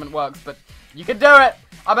the tournament works, but you can do it.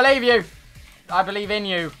 I believe you. I believe in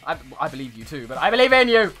you. I believe you too, but I believe in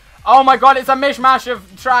you. Oh my god, it's a mishmash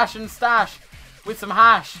of trash and stash with some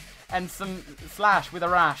hash and some slash with a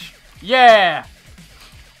rash. Yeah.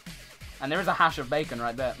 And there is a hash of bacon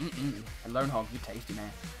right there. A Lone Hog, you tasty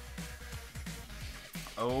man.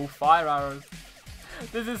 Oh, fire arrows.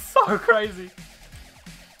 This is so crazy.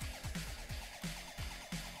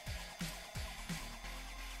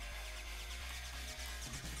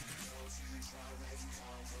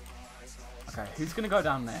 Okay, who's going to go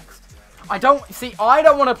down next? I don't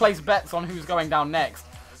want to place bets on who's going down next.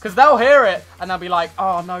 Because they'll hear it and they'll be like,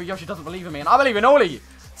 oh no, Yoshi doesn't believe in me. And I believe in all of you.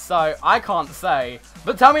 So, I can't say.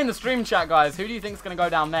 But tell me in the stream chat, guys, who do you think is going to go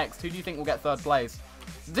down next? Who do you think will get 3rd place?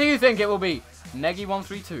 Do you think it will be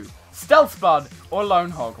Neggy132, Stealth Spud, or Lone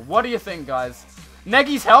Hog? What do you think, guys?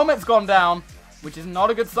 Neggy's helmet's gone down, which is not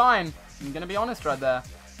a good sign. I'm going to be honest right there.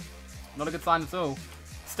 Not a good sign at all.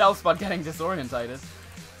 Stealth Spud getting disorientated.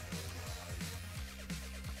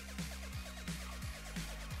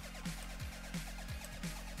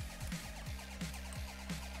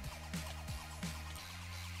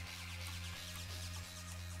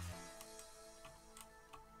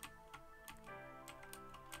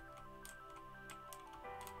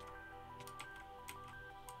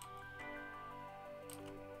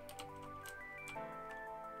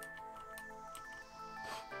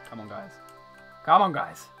 Come on, guys. Come on,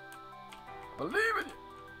 guys. Believe in you.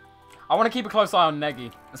 I want to keep a close eye on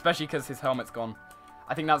Neggy, especially because his helmet's gone.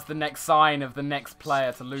 I think that's the next sign of the next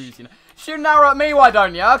player to lose, you know. Shoot an arrow at me, why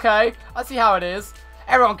don't you? Okay, I see how it is.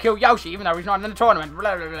 Everyone kill Yoshi, even though he's not in the tournament.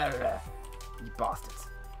 Blah, blah, blah, blah. You bastards.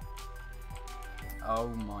 Oh,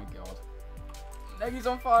 my God. Neggy's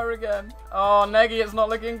on fire again. Oh, Neggy, it's not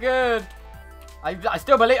looking good. I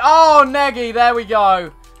still believe... Oh, Neggy, there we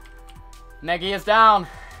go. Neggy is down.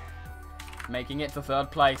 Making it to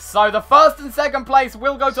 3rd place. So the 1st and 2nd place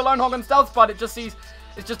will go to Lone Hog and Stealth Spud. It's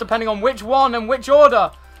just depending on which one and which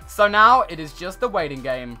order. So now it is just the waiting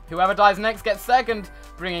game. Whoever dies next gets 2nd,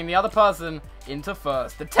 bringing the other person into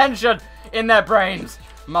 1st. The tension in their brains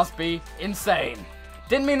must be insane.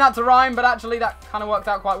 Didn't mean that to rhyme, but actually that kind of worked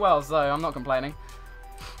out quite well, so I'm not complaining.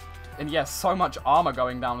 And yes, so much armor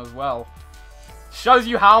going down as well. Shows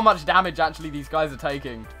you how much damage actually these guys are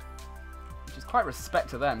taking. Which is quite respect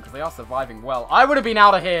to them, because they are surviving well. I would have been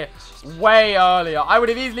out of here way earlier. I would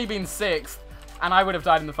have easily been 6th, and I would have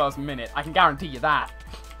died in the first minute. I can guarantee you that.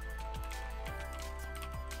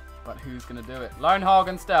 But who's going to do it? Lone Hog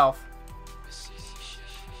and Stealth.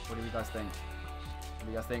 What do you guys think? What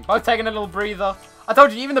do you guys think? Both taking a little breather. I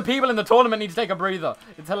told you, even the people in the tournament need to take a breather.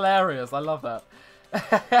 It's hilarious. I love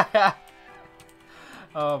that.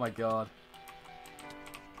 Oh my god.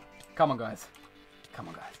 Come on, guys. Come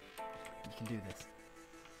on, guys. You can do this.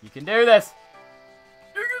 You can do this.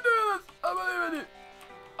 You can do this. I believe in you.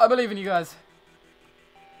 I believe in you guys.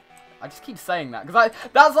 I just keep saying that because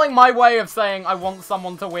that's like my way of saying I want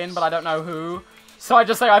someone to win, but I don't know who. So I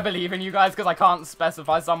just say I believe in you guys because I can't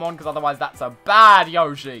specify someone because otherwise that's a bad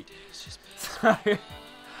Yoshi. So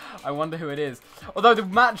I wonder who it is. Although the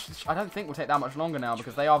match, I don't think will take that much longer now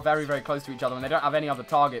because they are very, very close to each other and they don't have any other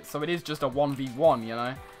targets. So it is just a 1v1, you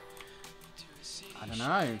know. I don't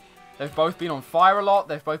know. They've both been on fire a lot.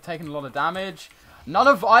 They've both taken a lot of damage.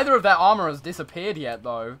 Either of their armor has disappeared yet,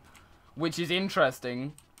 though, which is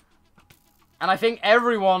interesting. And I think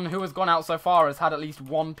everyone who has gone out so far has had at least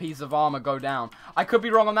one piece of armor go down. I could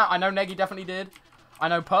be wrong on that. I know Negi definitely did. I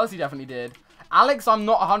know Percy definitely did. Alex, I'm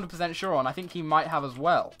not 100% sure on. I think he might have as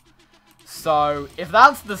well. So, if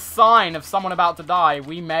that's the sign of someone about to die,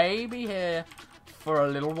 we may be here for a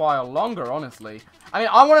little while longer, honestly. I mean,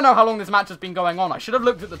 I want to know how long this match has been going on. I should have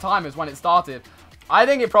looked at the timers when it started. I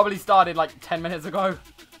think it probably started like 10 minutes ago.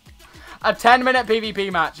 A 10-minute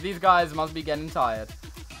PvP match. These guys must be getting tired.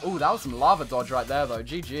 Ooh, that was some lava dodge right there, though.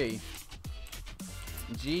 GG.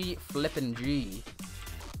 G flippin' G.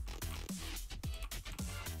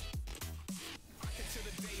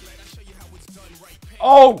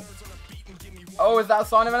 Oh! Oh, is that a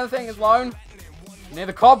sign of anything? Is Lone near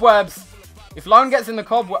the cobwebs? If Lone gets in the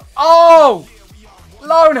cobweb... Oh!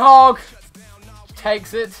 Lone Hog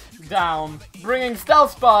takes it down, bringing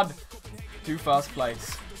Stealth Spud to first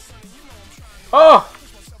place. Oh!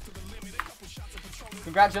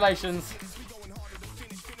 Congratulations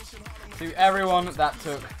to everyone that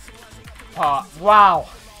took part. Wow.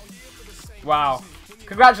 Wow.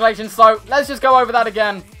 Congratulations. So, let's just go over that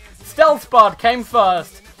again. Stealth Spud came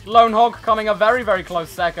first. Lone Hog coming a very, very close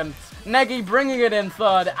second. Negi bringing it in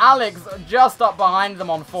third. Alex just up behind them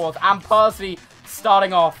on fourth. And Percy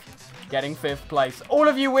starting off getting 5th place. All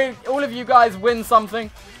of you guys win something.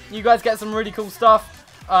 You guys get some really cool stuff.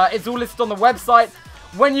 It's all listed on the website.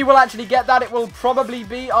 When you will actually get that, it will probably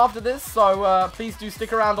be after this, so please do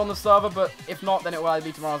stick around on the server, but if not, then it will either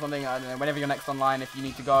be tomorrow or something, I don't know, whenever you're next online, if you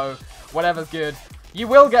need to go, whatever's good. You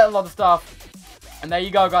will get a lot of stuff, and there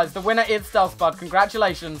you go, guys. The winner is Stealth Spud.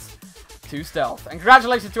 Congratulations to Stealth, and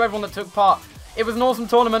congratulations to everyone that took part. It was an awesome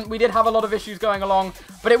tournament. We did have a lot of issues going along,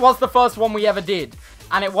 but it was the first one we ever did,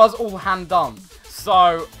 and it was all hand done.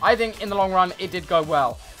 So, I think in the long run, it did go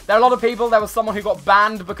well. There are a lot of people. There was someone who got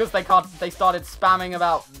banned because they started spamming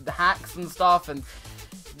about the hacks and stuff and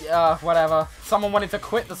whatever. Someone wanted to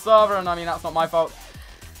quit the server, and I mean, that's not my fault.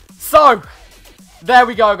 So, there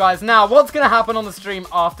we go, guys. Now, what's going to happen on the stream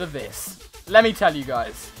after this? Let me tell you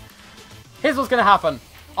guys. Here's what's going to happen.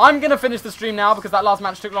 I'm going to finish the stream now because that last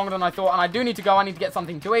match took longer than I thought, and I do need to go. I need to get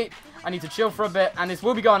something to eat. I need to chill for a bit, and this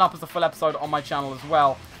will be going up as a full episode on my channel as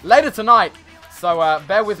well later tonight. So,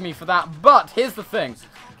 bear with me for that. But, here's the thing.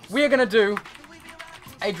 We are going to do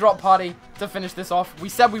a drop party to finish this off. We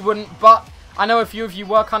said we wouldn't, but I know a few of you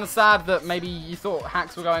were kind of sad that maybe you thought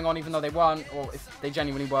hacks were going on even though they weren't, or if they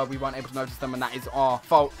genuinely were, we weren't able to notice them, and that is our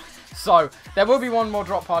fault. So, there will be one more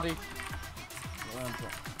drop party.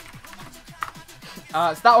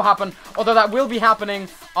 So that will happen, although that will be happening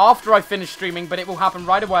after I finish streaming, but it will happen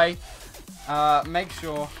right away. Make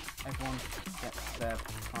sure everyone gets their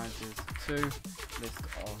prizes to list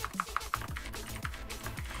of...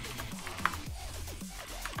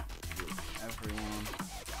 everyone.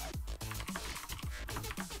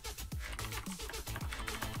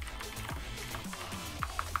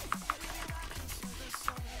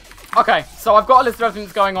 Okay, so I've got a list of everything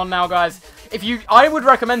that's going on now, guys. I would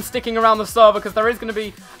recommend sticking around the server because there is going to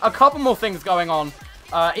be a couple more things going on,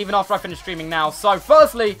 even after I finish streaming now. So,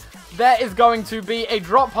 firstly, there is going to be a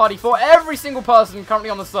drop party for every single person currently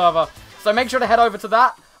on the server. So make sure to head over to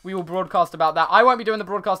that. We will broadcast about that. I won't be doing the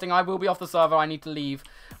broadcasting. I will be off the server. I need to leave.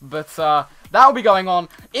 But that will be going on.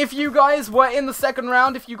 If you guys were in the second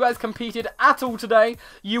round, if you guys competed at all today,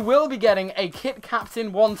 you will be getting a Kit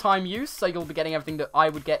Captain one-time use. So you'll be getting everything that I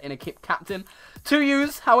would get in a Kit Captain to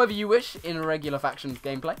use however you wish in a regular Factions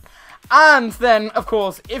gameplay. And then, of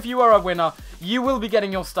course, if you are a winner, you will be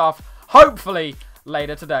getting your stuff, hopefully,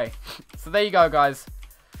 later today. So there you go, guys.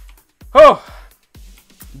 Oh,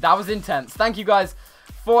 That was intense. Thank you guys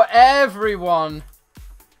for everyone.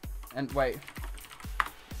 And wait.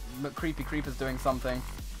 McCreepy Creeper's doing something.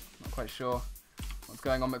 Not quite sure what's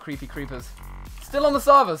going on. McCreepy Creeper's still on the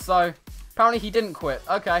server, so apparently he didn't quit.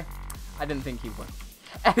 Okay. I didn't think he would.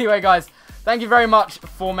 Anyway, guys, thank you very much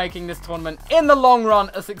for making this tournament, in the long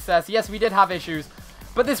run, a success. Yes, we did have issues,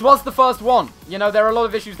 but this was the first one. You know, there are a lot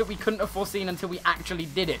of issues that we couldn't have foreseen until we actually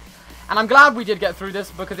did it. And I'm glad we did get through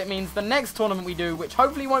this, because it means the next tournament we do, which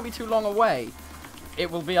hopefully won't be too long away,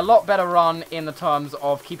 it will be a lot better run in the terms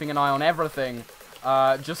of keeping an eye on everything,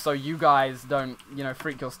 just so you guys don't, you know,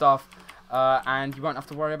 freak your stuff, and you won't have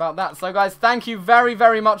to worry about that. So, guys, thank you very,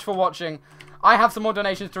 very much for watching. I have some more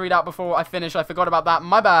donations to read out before I finish. I forgot about that.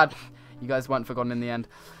 My bad. You guys weren't forgotten in the end.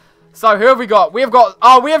 So, who have we got? We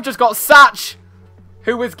have just got Satch,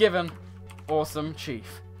 who was given Awesome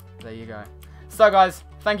Chief. There you go. So, guys,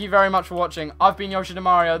 thank you very much for watching. I've been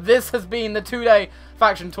YoshiToMario. This has been the 2-day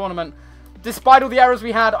faction tournament. Despite all the errors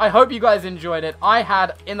we had, I hope you guys enjoyed it. I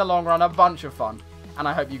had, in the long run, a bunch of fun. And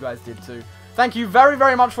I hope you guys did too. Thank you very,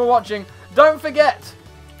 very much for watching. Don't forget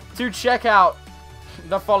to check out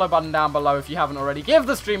the follow button down below if you haven't already. Give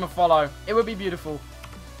the stream a follow. It would be beautiful.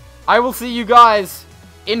 I will see you guys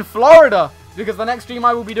in Florida, because the next stream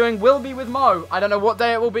I will be doing will be with Mo. I don't know what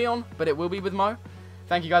day it will be on, but it will be with Mo.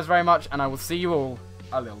 Thank you guys very much, and I will see you all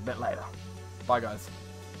a little bit later. Bye, guys.